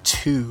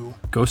 +2.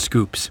 Go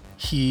Scoops.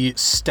 He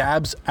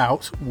stabs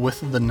out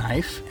with the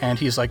knife, and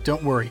he's like,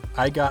 don't worry,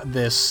 I got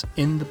this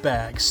in the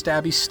bag.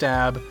 Stabby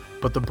stab,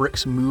 but the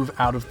bricks move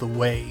out of the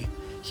way.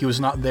 He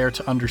was not there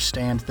to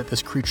understand that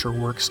this creature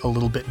works a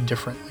little bit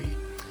differently.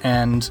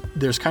 And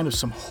there's kind of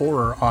some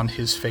horror on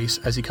his face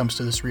as he comes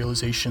to this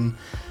realization.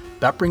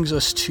 That brings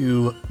us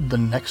to the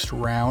next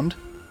round,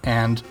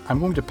 and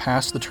I'm going to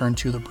pass the turn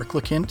to the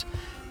Bricklicant,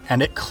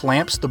 and it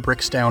clamps the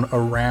bricks down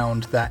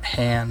around that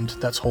hand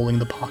that's holding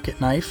the pocket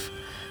knife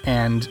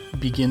and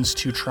begins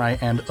to try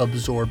and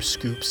absorb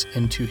Scoops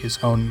into his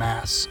own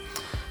mass.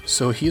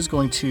 So he's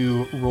going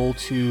to roll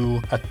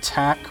to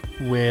attack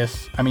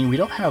with, we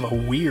don't have a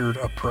weird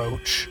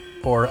approach,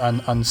 or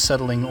an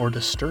unsettling or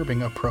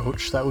disturbing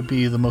approach. That would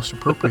be the most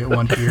appropriate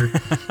one here.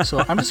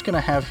 So I'm just going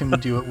to have him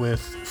do it with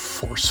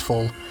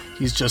forceful.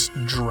 He's just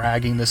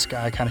dragging this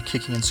guy, kind of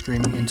kicking and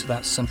screaming into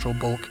that central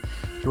bulk.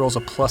 He rolls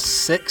a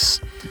 +6.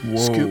 Whoa.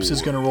 Scoops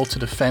is going to roll to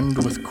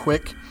defend with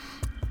quick,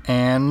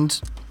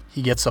 and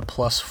he gets a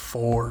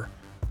 +4.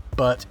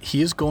 But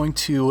he is going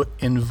to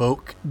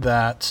invoke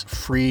that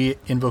free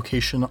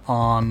invocation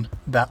on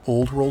that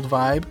old world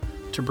vibe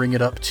to bring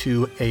it up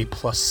to a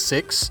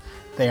 +6.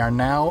 They are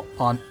now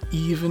on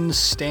even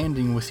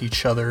standing with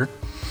each other.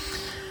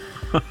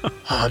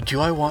 Do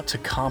I want to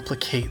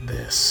complicate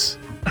this?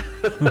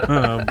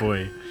 Oh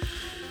boy.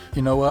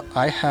 You know what?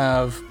 I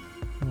have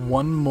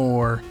one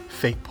more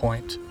fate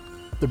point.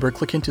 The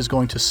Bricklekant is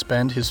going to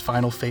spend his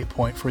final fate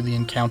point for the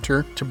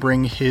encounter to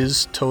bring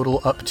his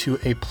total up to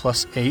a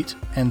 +8,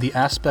 and the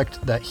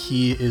aspect that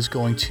he is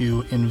going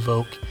to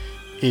invoke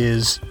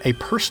is a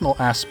personal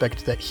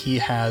aspect that he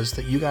has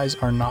that you guys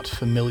are not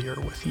familiar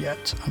with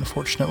yet,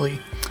 unfortunately.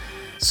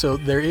 So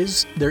there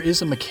is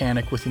a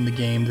mechanic within the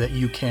game that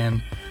you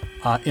can,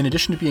 in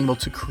addition to being able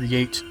to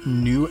create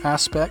new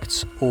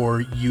aspects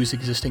or use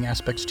existing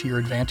aspects to your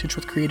advantage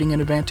with creating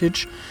an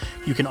advantage,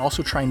 you can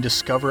also try and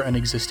discover an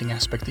existing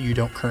aspect that you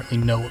don't currently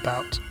know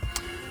about.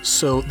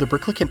 So the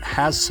Bricklekant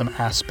has some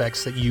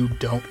aspects that you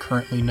don't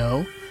currently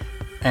know,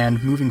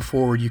 and moving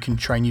forward you can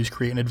try and use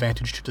create an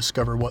advantage to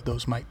discover what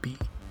those might be.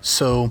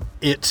 So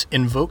it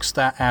invokes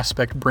that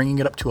aspect, bringing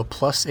it up to a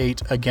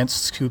 +8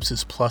 against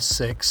Scoops'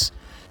 +6,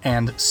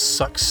 and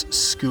sucks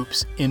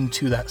Scoops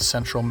into that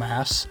central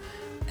mass,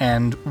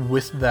 and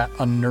with that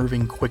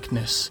unnerving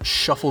quickness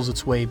shuffles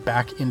its way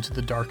back into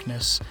the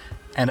darkness,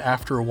 and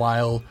after a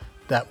while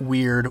that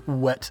weird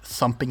wet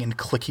thumping and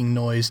clicking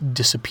noise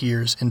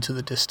disappears into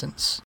the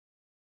distance.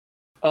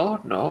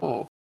 Oh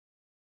no.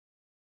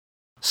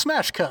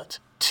 Smash cut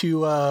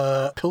to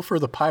Pilfer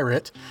the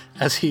Pirate,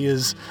 as he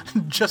is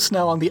just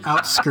now on the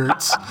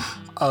outskirts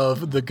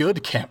of the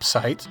good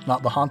campsite,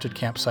 not the haunted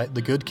campsite,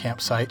 the good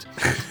campsite.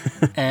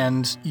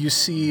 And you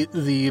see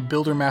the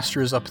Builder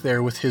Master is up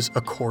there with his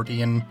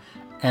accordion,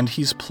 and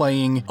he's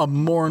playing a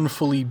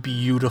mournfully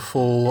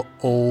beautiful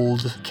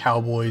old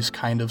cowboys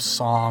kind of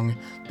song,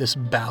 this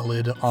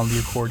ballad on the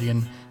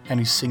accordion, and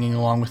he's singing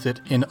along with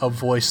it in a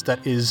voice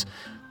that is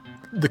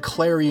the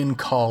clarion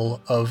call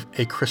of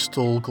a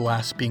crystal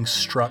glass being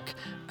struck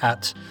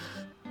at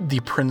the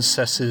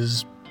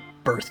princess's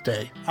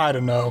birthday. I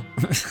don't know.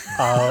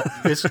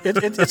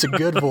 It's a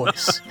good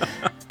voice.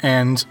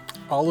 And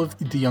all of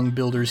the young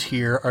builders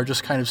here are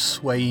just kind of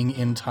swaying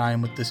in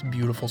time with this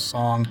beautiful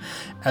song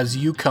as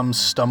you come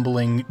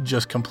stumbling,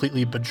 just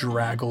completely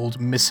bedraggled,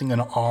 missing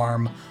an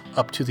arm,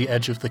 up to the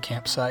edge of the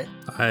campsite.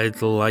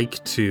 I'd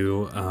like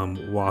to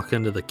walk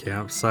into the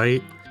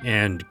campsite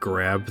and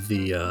grab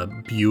the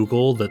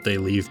bugle that they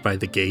leave by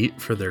the gate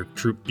for their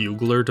troop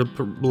bugler to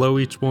blow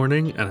each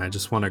morning, and I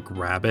just want to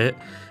grab it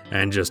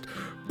and just...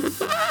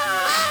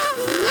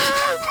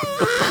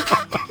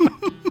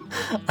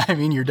 I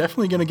mean, you're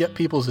definitely going to get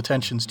people's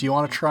attentions. Do you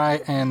want to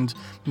try and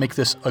make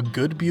this a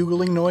good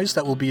bugling noise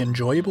that will be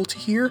enjoyable to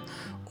hear?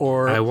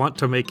 Or I want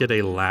to make it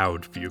a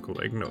loud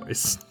bugling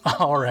noise.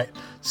 All right.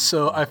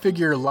 So I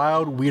figure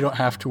loud we don't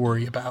have to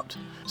worry about.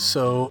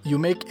 So you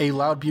make a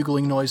loud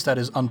bugling noise that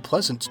is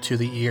unpleasant to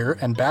the ear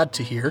and bad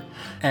to hear,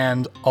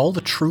 and all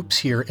the troops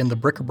here in the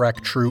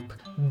Bric-a-Brac troop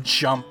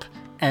jump,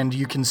 and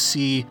you can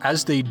see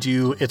as they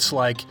do, it's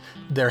like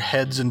their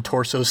heads and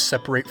torsos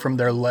separate from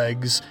their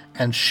legs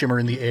and shimmer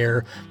in the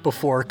air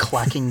before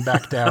clacking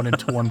back down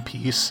into one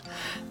piece.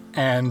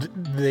 And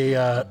they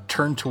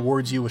turn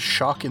towards you with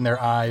shock in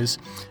their eyes,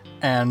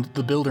 and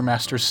the Builder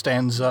Master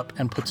stands up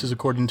and puts his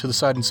accordion to the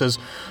side and says,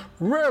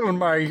 "Well,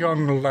 my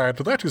young lad,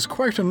 that is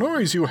quite a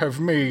noise you have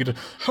made.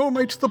 How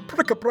might the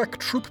Bric-a-Brac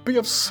troop be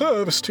of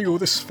service to you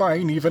this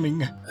fine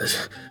evening?"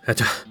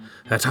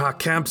 At our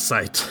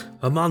campsite,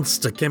 a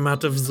monster came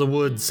out of the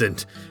woods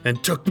and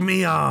took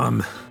me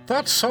arm.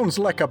 "That sounds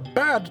like a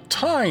bad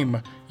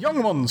time.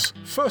 Young ones,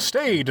 first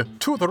aid,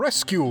 to the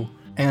rescue."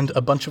 And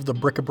a bunch of the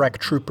Bric-a-Brac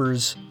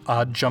troopers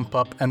jump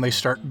up and they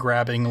start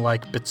grabbing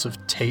like bits of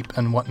tape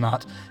and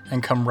whatnot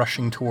and come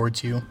rushing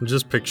towards you. I'm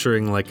just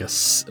picturing like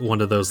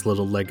one of those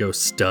little Lego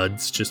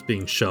studs just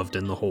being shoved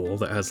in the hole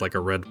that has like a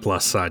red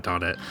plus sign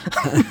on it.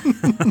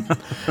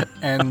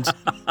 And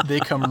they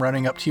come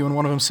running up to you, and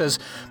one of them says,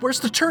 "Where's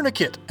the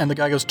tourniquet?" And the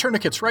guy goes,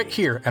 "Tourniquet's right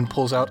here," and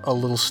pulls out a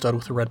little stud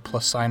with a red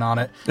plus sign on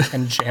it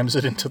and jams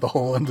it into the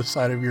hole in the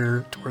side of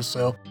your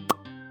torso.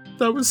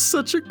 That was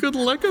such a good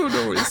Lego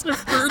noise. I've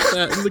heard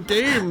that in the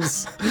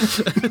games.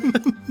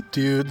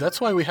 Dude,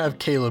 that's why we have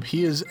Caleb.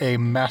 He is a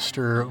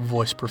master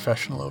voice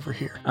professional over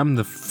here. I'm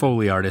the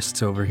Foley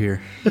artist over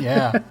here.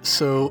 Yeah.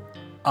 So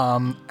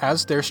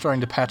as they're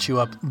starting to patch you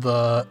up,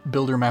 the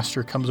Builder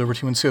Master comes over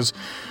to you and says,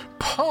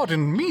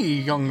 "Pardon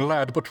me, young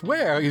lad, but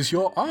where is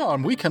your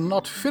arm? We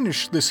cannot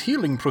finish this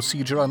healing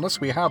procedure unless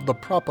we have the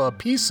proper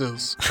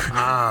pieces."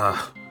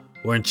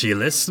 Weren't you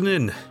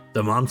listening?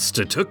 The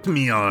monster took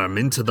me arm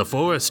into the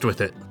forest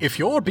with it. "If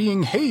you're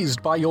being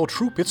hazed by your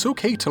troop, it's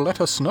okay to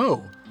let us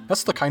know.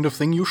 That's the kind of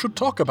thing you should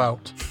talk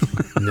about.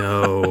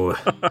 No.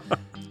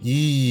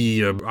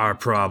 Ye are our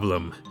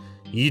problem.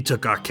 Ye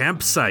took our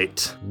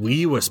campsite.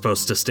 We were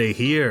supposed to stay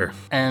here.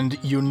 And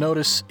you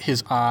notice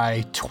his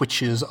eye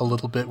twitches a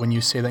little bit when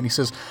you say that, and he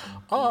says,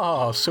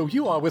 "Ah, so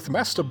you are with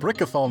Master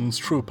Brickathon's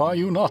troop, are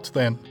you not,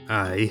 then?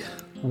 Aye.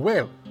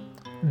 Well,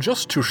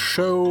 just to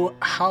show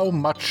how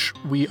much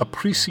we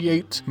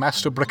appreciate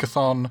Master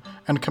Brickathon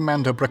and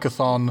Commander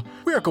Brickathon,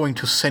 we are going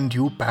to send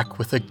you back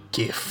with a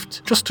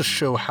gift, just to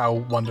show how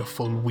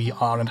wonderful we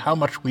are and how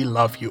much we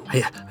love you."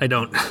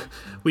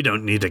 We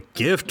don't need a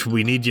gift.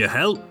 We need your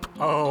help.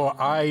 "Oh,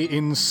 I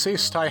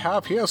insist. I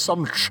have here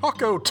some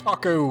Choco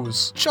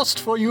Tacos,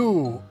 just for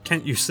you."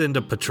 Can't you send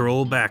a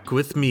patrol back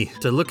with me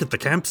to look at the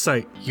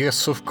campsite?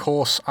 "Yes, of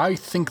course. I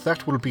think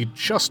that will be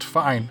just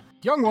fine.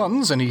 Young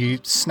ones," and he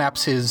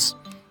snaps his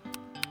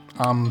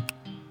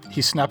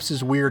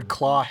weird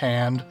claw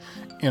hand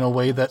in a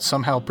way that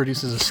somehow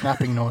produces a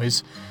snapping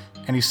noise.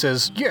 And he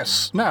says,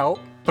 "Yes, now,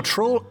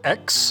 Patrol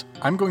X,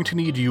 I'm going to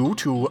need you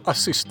to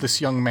assist this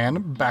young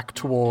man back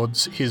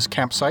towards his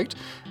campsite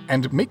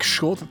and make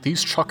sure that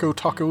these Choco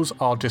Tacos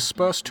are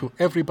dispersed to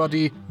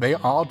everybody. They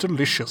are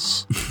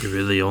delicious." You're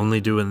really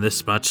only doing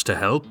this much to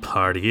help,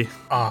 Hardy.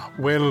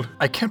 Well,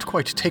 I can't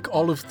quite take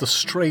all of the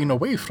strain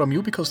away from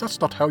you because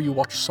that's not how you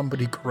watch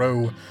somebody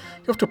grow.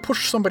 You have to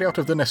push somebody out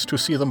of the nest to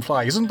see them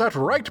fly. Isn't that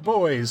right,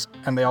 boys?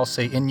 And they all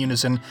say in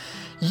unison,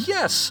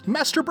 "Yes,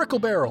 Master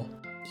Bricklebarrel."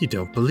 You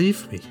don't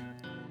believe me.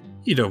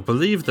 You don't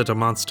believe that a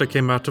monster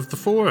came out of the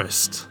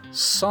forest.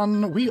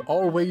 "Son, we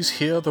always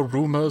hear the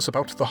rumors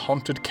about the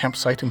haunted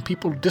campsite and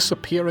people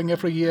disappearing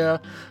every year,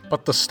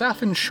 but the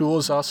staff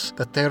ensures us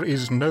that there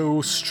is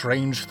no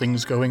strange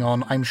things going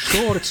on. I'm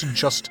sure it's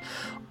just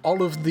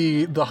all of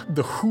the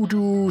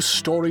hoodoo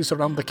stories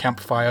around the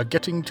campfire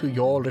getting to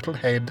your little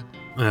head."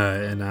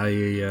 And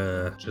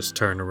I just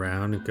turn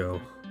around and go,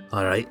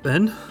 "All right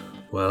then.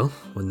 Well,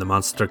 when the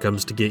monster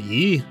comes to get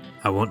ye,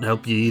 I won't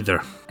help you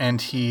either."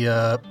 And he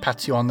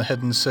pats you on the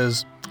head and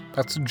says,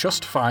 "That's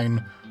just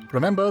fine.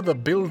 Remember the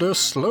Builder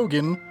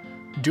slogan,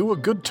 do a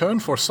good turn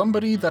for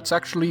somebody that's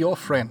actually your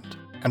friend.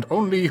 And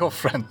only your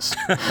friends."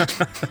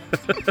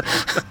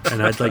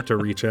 And I'd like to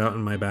reach out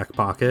in my back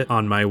pocket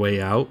on my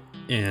way out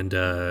and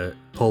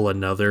pull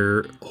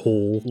another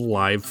whole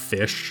live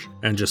fish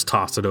and just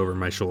toss it over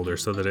my shoulder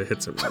so that it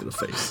hits him right in the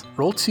face.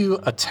 Roll to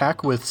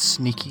attack with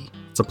sneaky.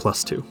 It's a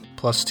 +2.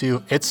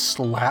 +2. It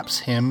slaps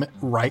him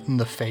right in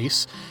the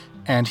face,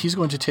 and he's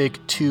going to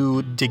take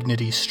 2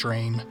 dignity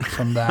strain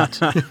from that.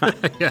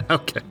 Yeah,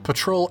 okay.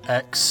 Patrol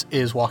X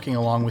is walking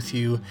along with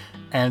you,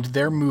 and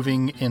they're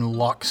moving in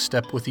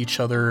lockstep with each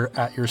other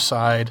at your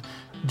side,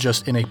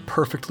 just in a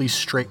perfectly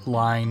straight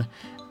line.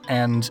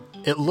 And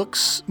it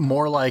looks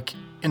more like,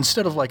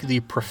 instead of like the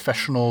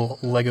professional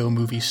Lego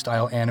movie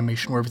style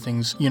animation where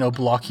everything's,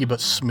 blocky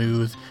but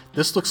smooth,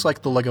 this looks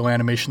like the Lego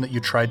animation that you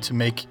tried to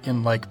make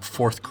in like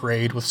 4th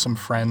grade with some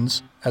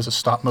friends as a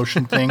stop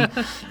motion thing.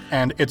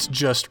 And it's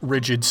just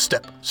rigid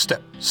step,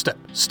 step, step,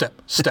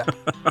 step, step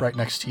right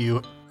next to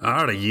you.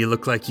 Arda, you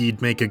look like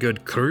you'd make a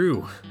good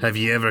crew. Have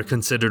you ever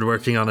considered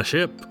working on a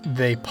ship?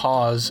 They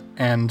pause,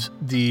 and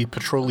the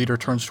patrol leader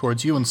turns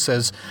towards you and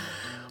says,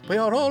 "We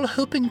are all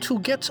hoping to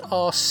get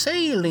our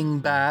sailing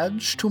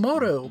badge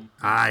tomorrow."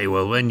 Aye,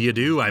 well, when you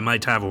do, I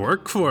might have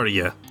work for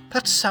you.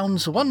 "That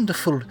sounds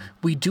wonderful.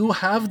 We do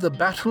have the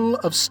Battle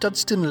of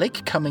Studston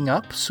Lake coming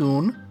up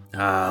soon."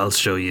 I'll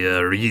show you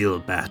a real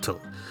battle.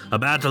 A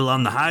battle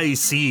on the high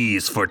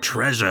seas for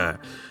treasure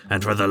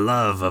and for the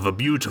love of a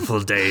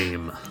beautiful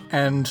dame.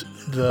 And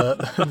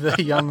the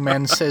young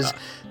man says,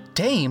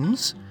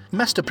 "Dames?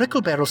 Master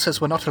Bricklebarrel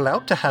says we're not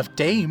allowed to have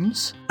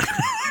dames."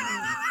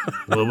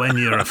 Well, when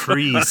you're a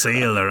free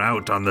sailor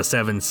out on the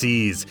 7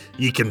 seas,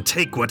 you can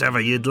take whatever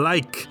you'd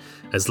like,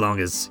 as long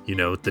as,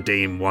 the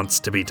dame wants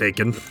to be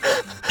taken.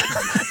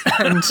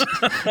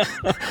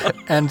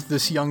 And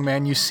this young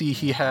man, you see,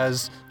 he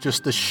has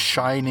just this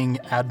shining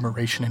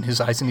admiration in his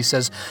eyes, and he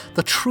says,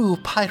 "The true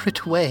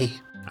pirate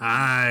way."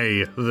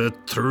 Aye, the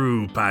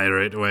true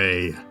pirate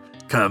way.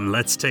 Come,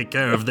 let's take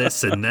care of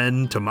this, and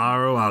then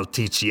tomorrow I'll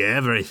teach you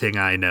everything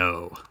I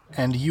know.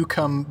 And you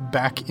come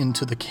back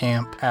into the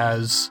camp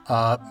as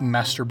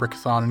Master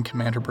Brickathon and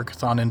Commander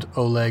Brickathon and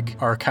Oleg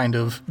are kind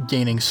of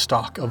gaining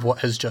stock of what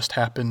has just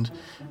happened.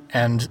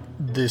 And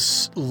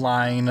this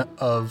line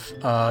of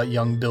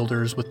young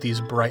builders with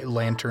these bright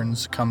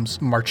lanterns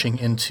comes marching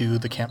into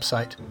the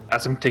campsite.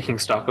 As I'm taking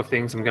stock of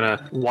things, I'm going to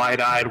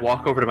wide-eyed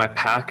walk over to my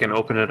pack and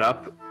open it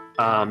up.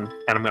 And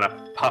I'm going to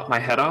pop my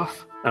head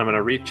off. And I'm going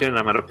to reach in and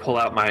I'm going to pull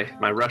out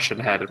my Russian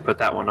head and put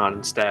that one on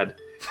instead.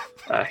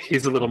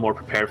 He's a little more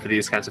prepared for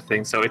these kinds of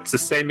things. So it's the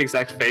same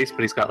exact face,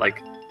 but he's got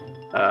like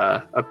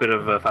a bit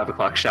of a 5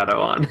 o'clock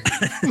shadow on.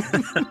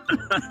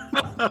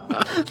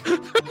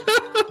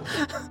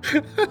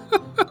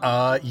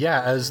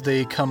 As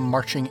they come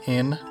marching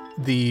in,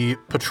 the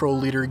patrol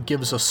leader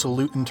gives a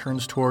salute and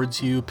turns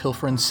towards you.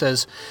 Pilfer and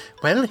says,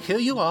 "Well, here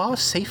you are,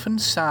 safe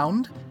and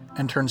sound.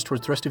 and turns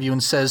towards the rest of you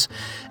and says,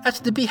 "At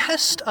the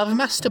behest of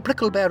Master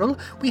Bricklebarrel,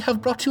 we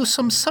have brought you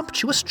some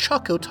sumptuous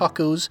Choco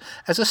Tacos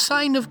as a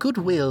sign of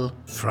goodwill."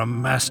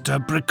 From Master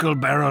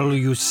Bricklebarrel,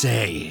 you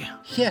say?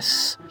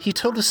 Yes, he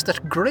told us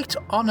that great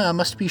honor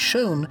must be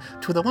shown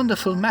to the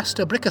wonderful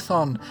Master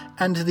Brickathon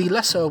and the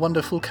lesser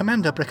wonderful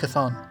Commander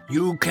Brickathon.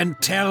 You can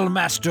tell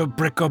Master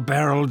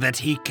Bricklebarrel that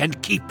he can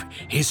keep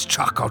his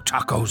Choco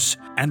Tacos,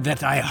 and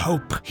that I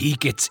hope he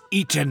gets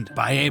eaten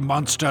by a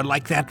monster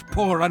like that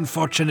poor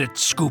unfortunate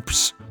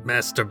Scoops.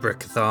 Master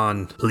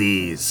Brickathon,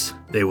 please.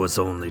 They was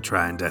only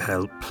trying to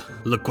help.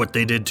 Look what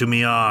they did to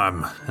me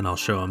arm. And I'll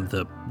show him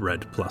the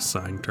red plus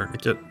sign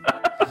tourniquet.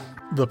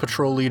 The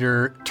patrol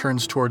leader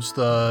turns towards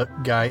the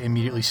guy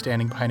immediately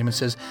standing behind him and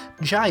says,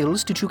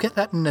 "Giles, did you get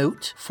that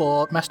note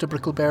for Master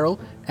Bricklebarrel?"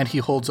 And he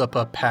holds up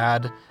a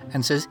pad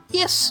and says,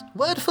 "Yes,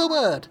 word for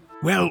word."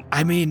 Well,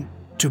 I mean,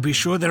 to be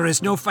sure there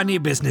is no funny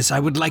business, I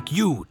would like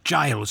you,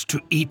 Giles,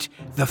 to eat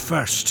the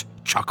first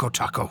Choco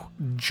Taco.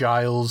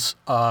 Giles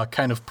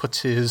kind of puts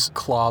his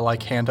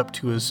claw-like hand up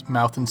to his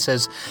mouth and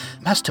says,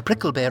 "Master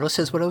Bricklebarrel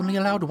says we're only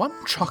allowed one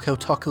Choco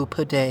Taco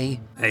per day.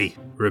 Hey,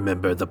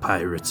 remember the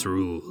pirate's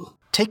rule.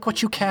 Take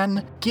what you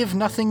can, give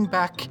nothing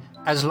back,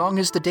 as long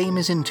as the dame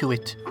is into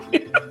it."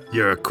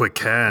 You're a quick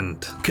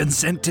hand.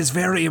 Consent is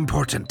very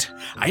important.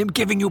 I am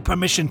giving you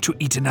permission to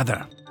eat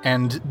another.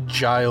 And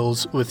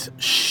Giles, with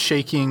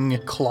shaking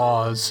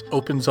claws,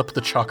 opens up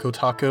the Choco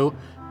Taco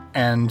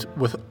and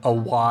with a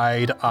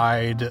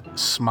wide-eyed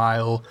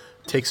smile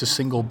takes a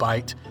single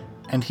bite,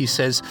 and he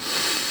says,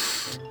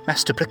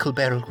 "Master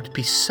Bricklebarrel would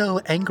be so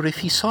angry if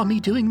he saw me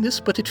doing this,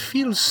 but it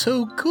feels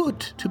so good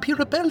to be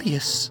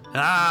rebellious."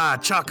 Ah,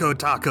 Choco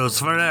Tacos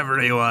for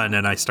everyone.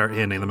 And I start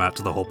handing them out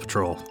to the whole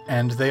patrol.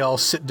 And they all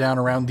sit down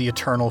around the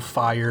eternal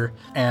fire,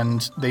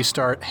 and they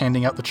start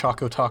handing out the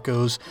Choco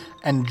Tacos,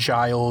 and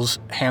Giles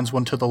hands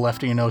one to the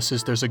left, and he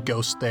notices there's a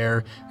ghost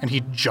there, and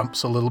he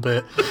jumps a little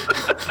bit.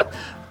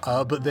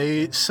 But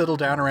they settle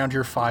down around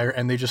your fire,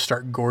 and they just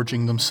start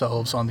gorging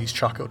themselves on these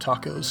Choco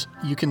Tacos.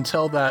 You can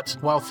tell that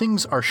while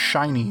things are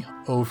shiny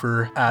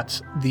over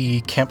at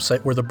the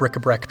campsite where the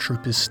Bric-a-Brac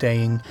troop is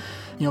staying,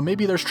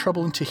 maybe there's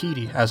trouble in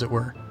Tahiti, as it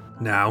were.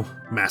 Now,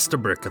 Master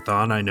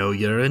Brickathon, I know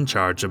you're in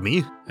charge of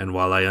me, and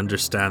while I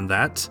understand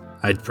that,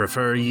 I'd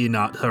prefer ye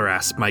not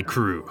harass my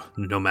crew,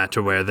 no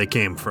matter where they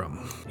came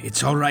from.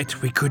 It's all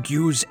right, we could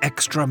use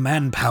extra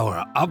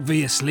manpower.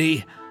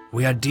 Obviously,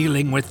 we are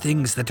dealing with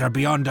things that are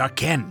beyond our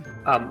ken.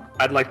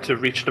 I'd like to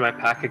reach into my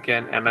pack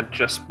again, and I'm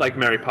just like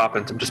Mary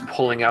Poppins, I'm just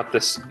pulling out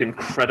this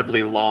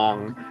incredibly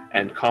long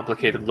and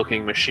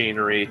complicated-looking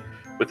machinery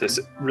with this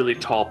really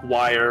tall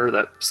wire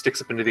that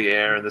sticks up into the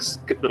air and this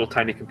little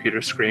tiny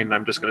computer screen. And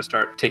I'm just going to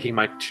start taking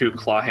my two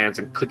claw hands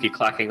and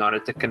clicky-clacking on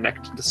it to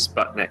connect to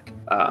Sputnik.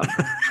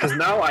 Because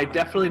now I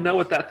definitely know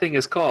what that thing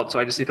is called, so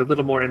I just need a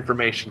little more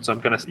information. So I'm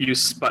going to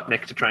use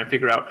Sputnik to try and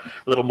figure out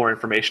a little more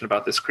information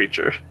about this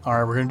creature. All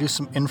right, we're going to do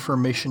some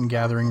information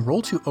gathering.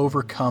 Roll to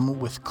overcome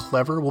with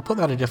clever. We'll put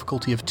that at a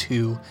difficulty of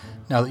 2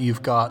 now that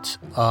you've got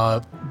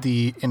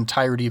the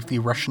entirety of the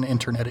Russian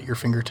internet at your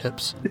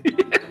fingertips.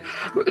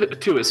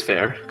 2 is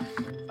fair.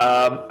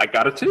 I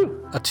got a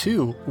 2. A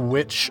 2,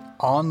 which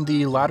on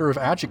the ladder of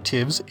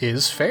adjectives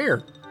is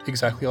fair.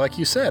 Exactly like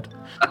you said.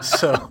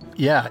 So,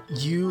 yeah,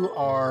 you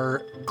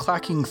are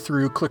clacking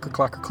through clicker,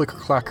 clacker, clicker,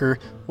 clacker.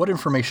 What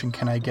information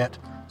can I get?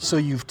 So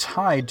you've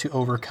tied to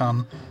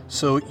overcome.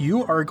 So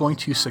you are going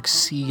to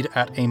succeed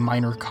at a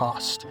minor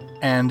cost.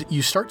 And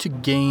you start to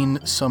gain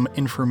some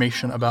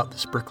information about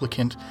this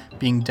Bricklicant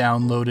being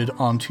downloaded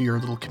onto your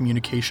little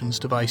communications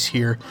device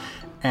here.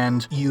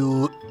 And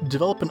you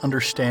develop an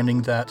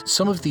understanding that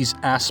some of these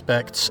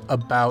aspects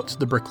about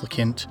the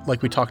Bricklicant,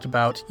 like we talked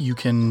about, you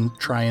can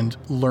try and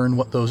learn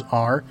what those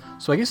are.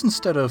 So I guess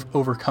instead of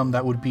overcome,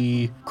 that would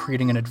be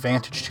creating an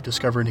advantage to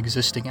discover an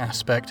existing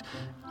aspect.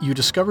 You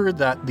discover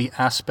that the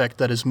aspect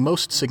that is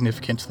most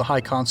significant, the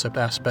high concept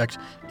aspect,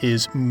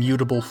 is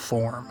mutable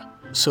form.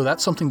 So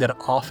that's something that it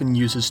often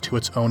uses to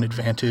its own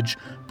advantage,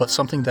 but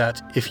something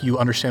that if you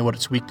understand what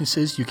its weakness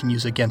is, you can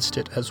use against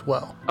it as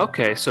well.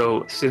 Okay,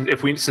 so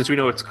since we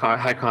know its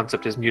high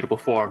concept is mutable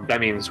form, that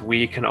means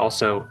we can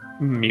also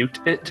mute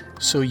it?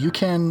 So you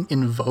can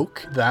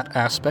invoke that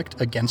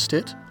aspect against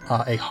it,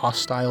 a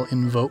hostile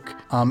invoke,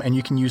 and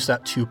you can use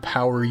that to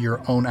power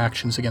your own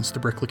actions against the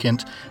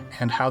Bricklicant,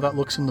 and how that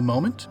looks in the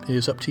moment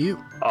is up to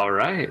you. All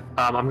right.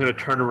 I'm going to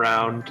turn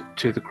around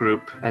to the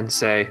group and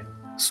say,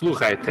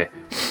 Sluchajte.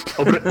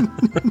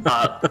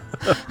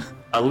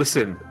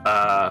 Listen,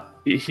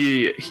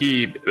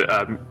 he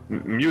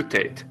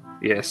mutate.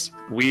 Yes,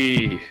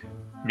 we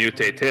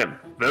mutate him.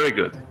 Very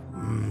good.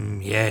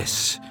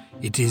 Yes,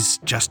 it is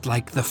just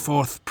like the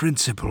fourth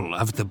principle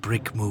of the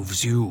Brick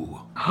Moves You.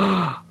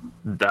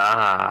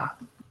 Da.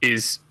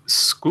 Is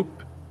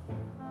Scoop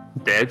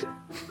dead?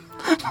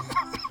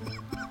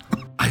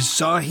 I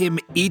saw him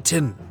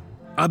eaten,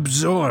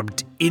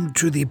 absorbed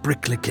into the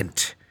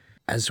Bricklicant.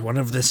 As one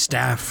of the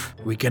staff,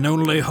 we can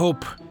only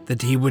hope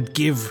that he would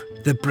give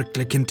the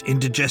Bricklicant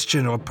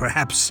indigestion or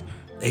perhaps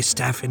a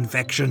staph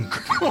infection.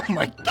 Oh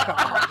my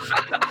gosh.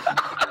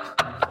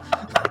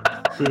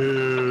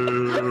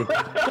 You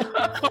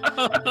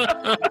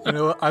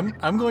know,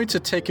 I'm going to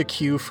take a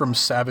cue from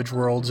Savage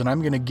Worlds, and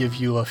I'm going to give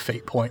you a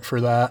fate point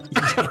for that.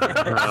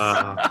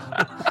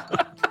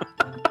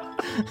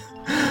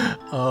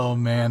 Oh,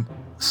 man.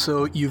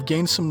 So you've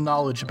gained some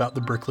knowledge about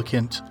the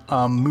Bricklekint.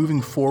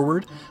 Moving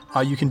forward,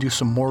 you can do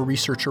some more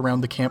research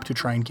around the camp to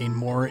try and gain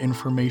more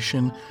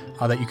information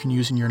that you can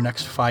use in your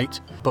next fight.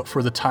 But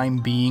for the time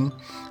being,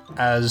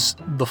 as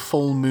the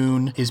full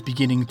moon is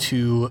beginning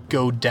to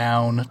go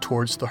down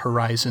towards the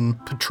horizon,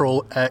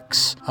 Patrol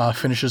X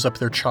finishes up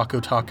their Choco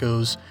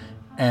Tacos,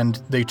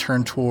 and they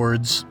turn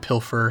towards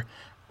Pilfer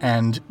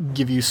and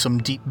give you some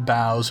deep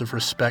bows of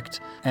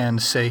respect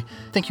and say,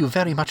 "Thank you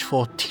very much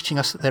for teaching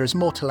us that there is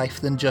more to life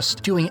than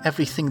just doing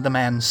everything the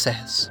man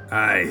says."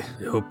 I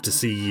hope to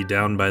see ye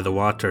down by the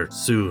water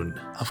soon.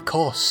 Of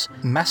course.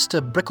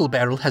 Master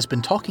Bricklebarrel has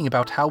been talking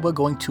about how we're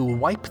going to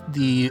wipe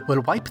the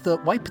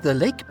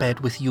lake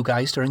bed with you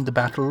guys during the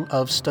Battle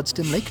of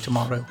Studston Lake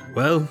tomorrow.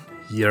 Well,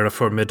 you're a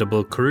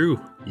formidable crew.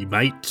 You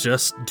might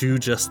just do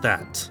just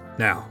that.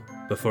 Now,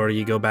 before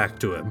you go back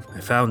to him,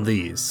 I found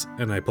these,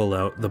 and I pull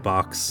out the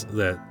box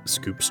that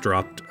Scoops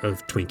dropped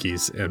of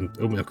Twinkies and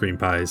oatmeal cream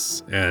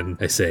pies, and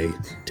I say,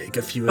 take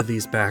a few of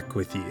these back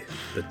with you,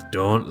 but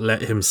don't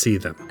let him see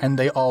them. And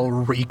they all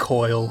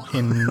recoil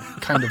in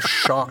kind of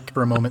shock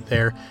for a moment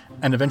there,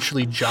 and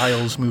eventually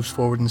Giles moves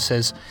forward and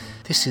says,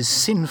 "This is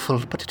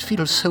sinful, but it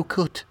feels so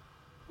good.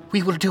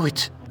 We will do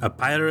it." A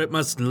pirate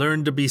must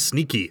learn to be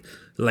sneaky.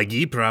 Like,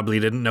 ye probably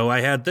didn't know I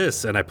had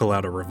this, and I pull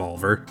out a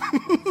revolver.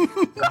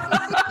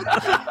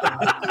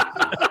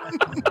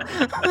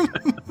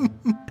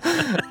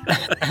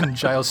 And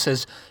Giles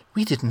says,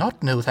 "We did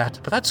not know that,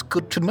 but that's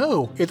good to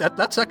know.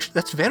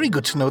 That's very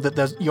good to know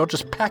that you're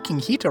just packing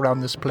heat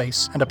around this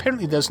place, and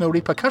apparently there's no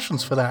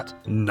repercussions for that."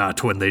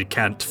 Not when they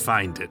can't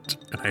find it.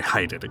 And I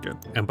hide it again.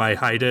 And by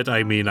hide it,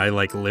 I mean I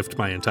lift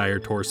my entire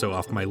torso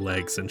off my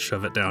legs and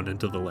shove it down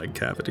into the leg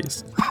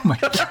cavities. Oh my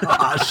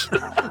gosh.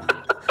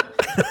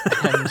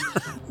 And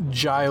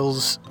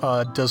Giles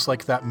does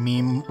like that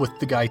meme with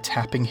the guy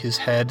tapping his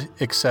head,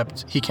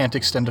 except he can't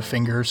extend a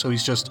finger, so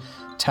he's just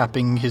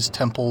tapping his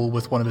temple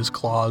with one of his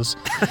claws.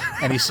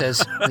 And he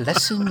says,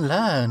 "Lesson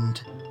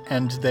learned."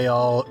 And they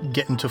all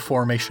get into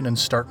formation and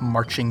start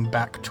marching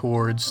back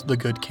towards the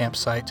good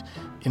campsite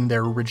in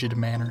their rigid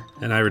manner.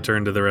 And I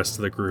return to the rest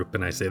of the group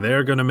and I say,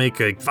 they're going to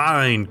make a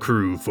fine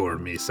crew for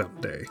me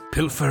someday.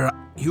 Pilfer,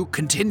 you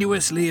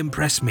continuously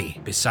impress me,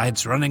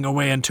 besides running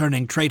away and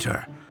turning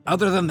traitor.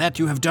 Other than that,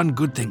 you have done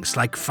good things,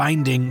 like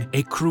finding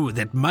a crew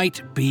that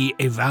might be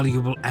a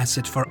valuable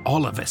asset for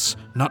all of us,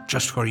 not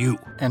just for you.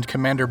 And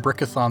Commander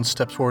Brickathon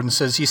steps forward and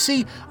says, "You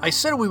see, I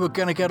said we were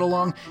going to get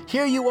along.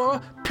 Here you are,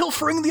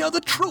 pilfering the other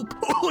troop."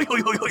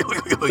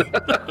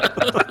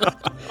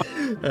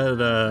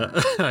 And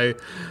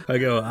I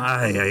go,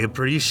 I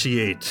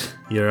appreciate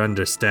your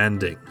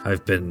understanding.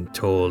 I've been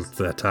told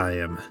that I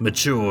am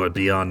mature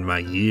beyond my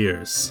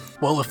years.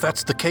 "Well, if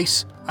that's the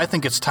case, I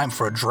think it's time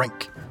for a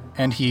drink."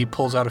 And he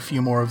pulls out a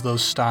few more of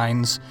those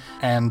steins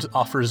and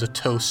offers a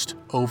toast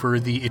over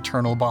the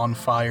eternal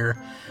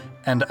bonfire.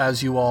 And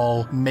as you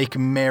all make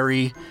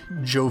merry,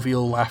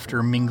 jovial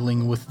laughter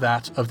mingling with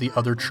that of the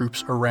other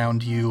troops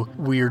around you,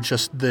 we're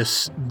just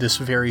this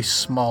very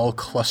small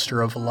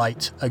cluster of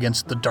light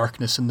against the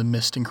darkness and the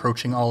mist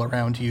encroaching all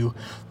around you.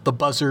 The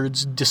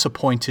buzzards,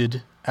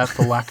 disappointed at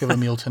the lack of a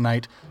meal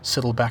tonight,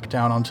 settle back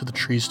down onto the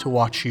trees to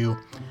watch you.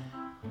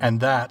 And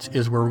that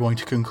is where we're going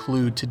to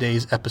conclude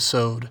today's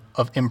episode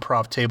of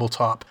Improv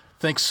Tabletop.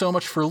 Thanks so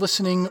much for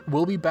listening.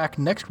 We'll be back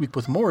next week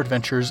with more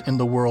adventures in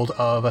the world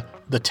of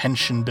the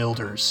Tension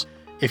Builders.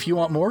 If you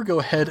want more, go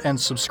ahead and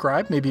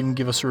subscribe, maybe even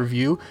give us a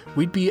review.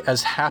 We'd be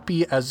as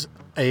happy as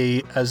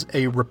a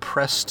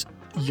repressed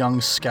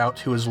young scout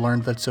who has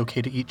learned that it's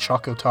okay to eat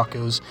Choco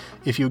Tacos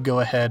if you would go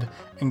ahead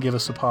and give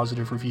us a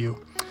positive review.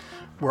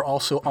 We're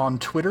also on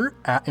Twitter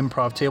at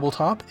Improv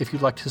Tabletop. If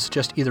you'd like to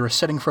suggest either a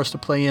setting for us to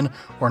play in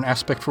or an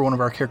aspect for one of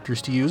our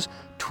characters to use,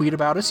 tweet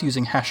about us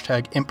using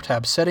hashtag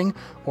ImpTabSetting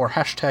or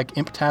hashtag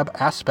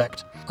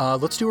ImpTabAspect.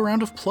 Let's do a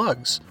round of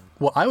plugs.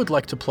 What I would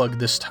like to plug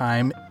this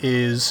time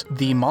is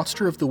the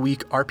Monster of the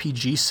Week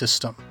RPG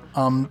system.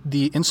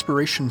 The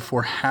inspiration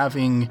for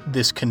having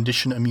this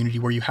condition immunity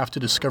where you have to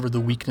discover the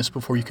weakness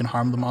before you can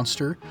harm the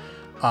monster,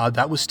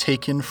 that was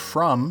taken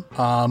from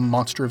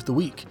Monster of the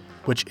Week,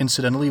 which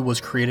incidentally was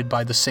created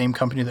by the same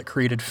company that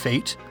created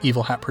Fate,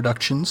 Evil Hat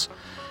Productions.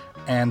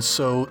 And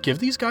so give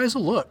these guys a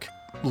look.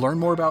 Learn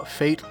more about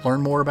Fate, learn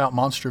more about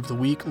Monster of the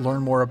Week,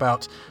 learn more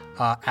about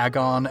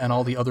Agon and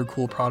all the other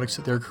cool products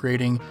that they're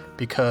creating,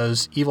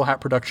 because Evil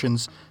Hat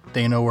Productions,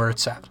 they know where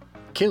it's at.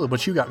 Caleb,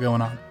 what you got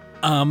going on?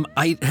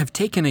 I have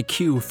taken a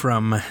cue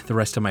from the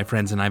rest of my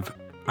friends, and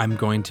I'm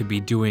going to be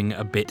doing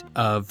a bit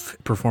of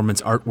performance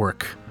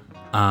artwork.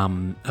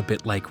 A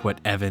bit like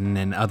what Evan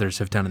and others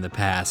have done in the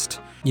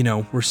past. You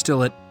know, we're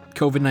still at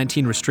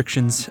COVID-19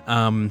 restrictions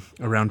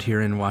around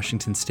here in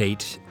Washington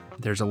State.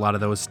 There's a lot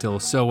of those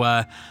still.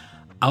 So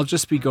I'll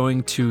just be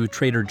going to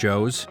Trader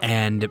Joe's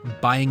and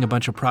buying a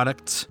bunch of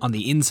products on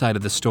the inside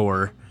of the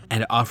store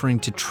and offering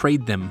to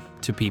trade them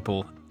to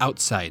people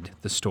outside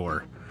the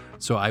store.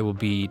 So I will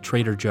be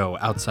Trader Joe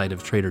outside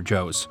of Trader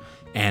Joe's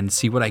and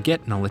see what I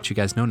get, and I'll let you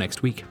guys know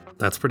next week.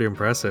 That's pretty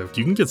impressive.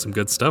 You can get some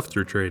good stuff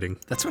through trading.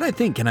 That's what I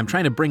think, and I'm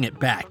trying to bring it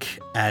back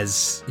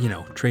as,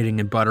 trading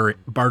and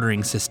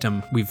bartering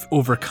system. We've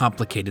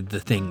overcomplicated the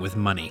thing with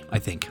money, I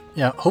think.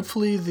 Yeah,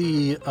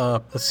 hopefully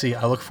let's see,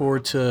 I look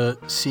forward to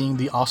seeing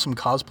the awesome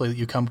cosplay that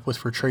you come up with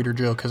for Trader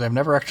Joe, because I've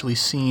never actually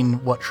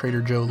seen what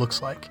Trader Joe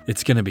looks like.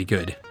 It's going to be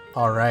good.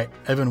 All right.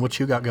 Evan, what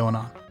you got going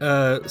on?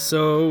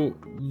 So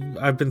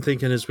I've been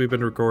thinking as we've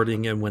been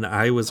recording, and when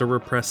I was a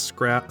repressed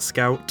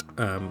scout,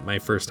 my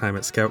first time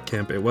at scout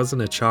camp, it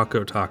wasn't a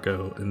Choco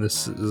Taco, and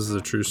this is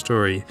a true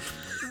story.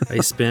 I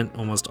spent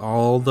almost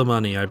all the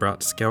money I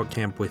brought to scout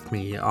camp with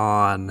me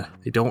on,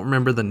 I don't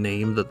remember the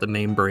name that the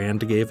name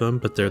brand gave them,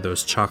 but they're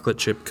those chocolate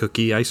chip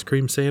cookie ice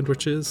cream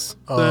sandwiches.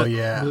 Oh,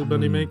 yeah. Blue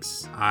Bunny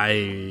makes.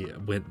 I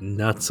went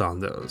nuts on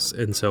those.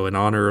 And so in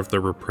honor of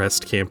the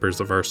repressed campers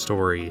of our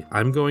story,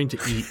 I'm going to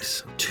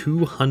eat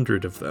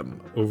 200 of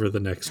them over the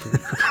next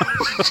week.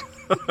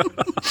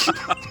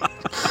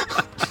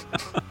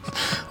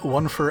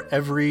 One for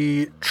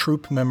every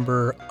troop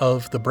member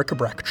of the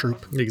Bric-a-Brac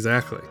troop.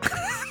 Exactly.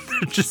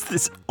 Just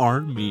this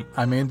army.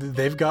 I mean,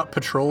 they've got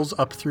patrols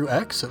up through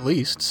X at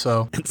least,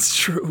 so. It's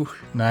true.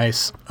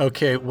 Nice.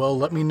 Okay, well,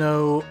 let me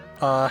know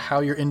how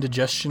your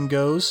indigestion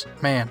goes.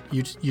 Man,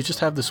 you just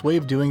have this way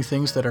of doing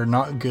things that are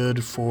not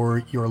good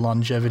for your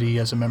longevity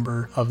as a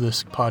member of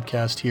this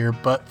podcast here,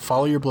 but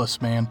follow your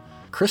bliss, man.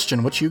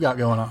 Christian, what you got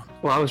going on?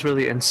 Well, I was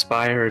really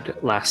inspired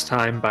last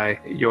time by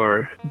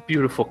your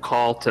beautiful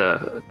call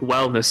to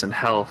wellness and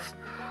health.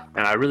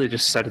 And I really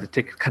just decided to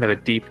take kind of a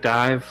deep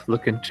dive,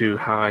 look into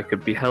how I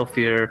could be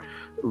healthier,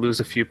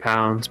 lose a few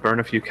pounds, burn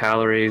a few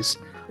calories.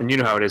 And you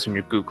know how it is when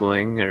you're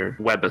Googling or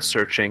web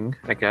searching,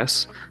 I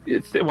guess.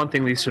 One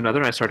thing leads to another,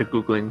 and I started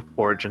Googling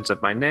origins of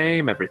my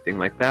name, everything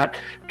like that.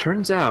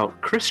 Turns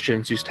out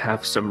Christians used to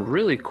have some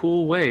really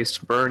cool ways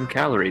to burn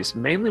calories,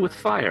 mainly with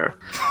fire.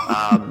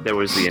 There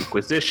was the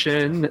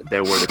Inquisition,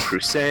 there were the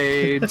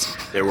Crusades,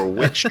 there were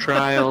witch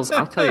trials.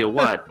 I'll tell you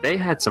what, they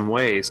had some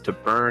ways to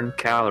burn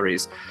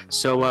calories.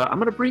 So I'm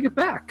going to bring it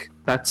back.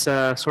 That's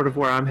sort of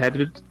where I'm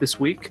headed this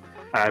week.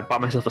 I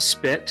bought myself a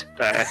spit.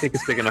 I think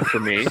it's big enough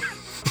for me.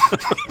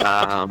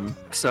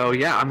 So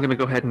yeah, I'm gonna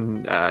go ahead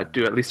and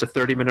do at least a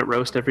 30-minute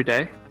roast every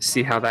day,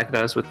 see how that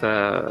does with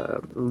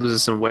losing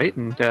some weight,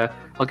 and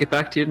I'll get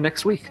back to you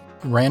next week.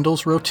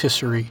 Randall's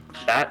Rotisserie.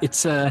 That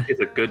is a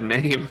good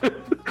name.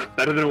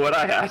 Better than what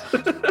I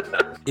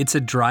had. It's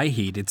a dry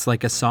heat. It's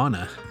like a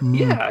sauna.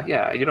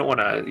 Yeah. You don't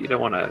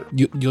wanna.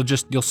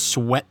 You'll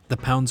sweat the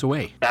pounds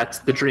away. That's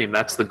the dream.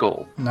 That's the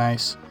goal.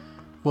 Nice.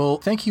 Well,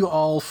 thank you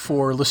all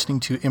for listening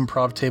to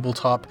Improv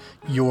Tabletop,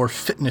 your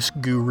fitness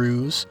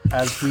gurus,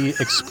 as we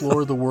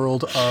explore the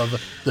world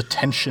of the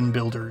tension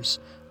builders.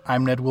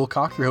 I'm Ned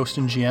Wilcock, your host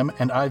and GM,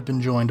 and I've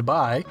been joined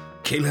by...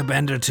 Caleb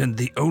Anderton,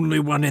 the only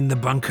one in the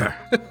bunker.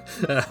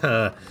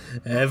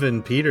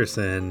 Evan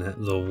Peterson,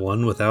 the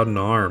one without an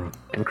arm.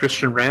 And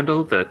Christian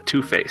Randall, the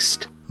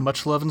two-faced.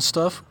 Much love and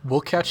stuff.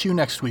 We'll catch you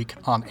next week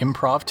on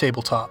Improv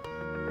Tabletop.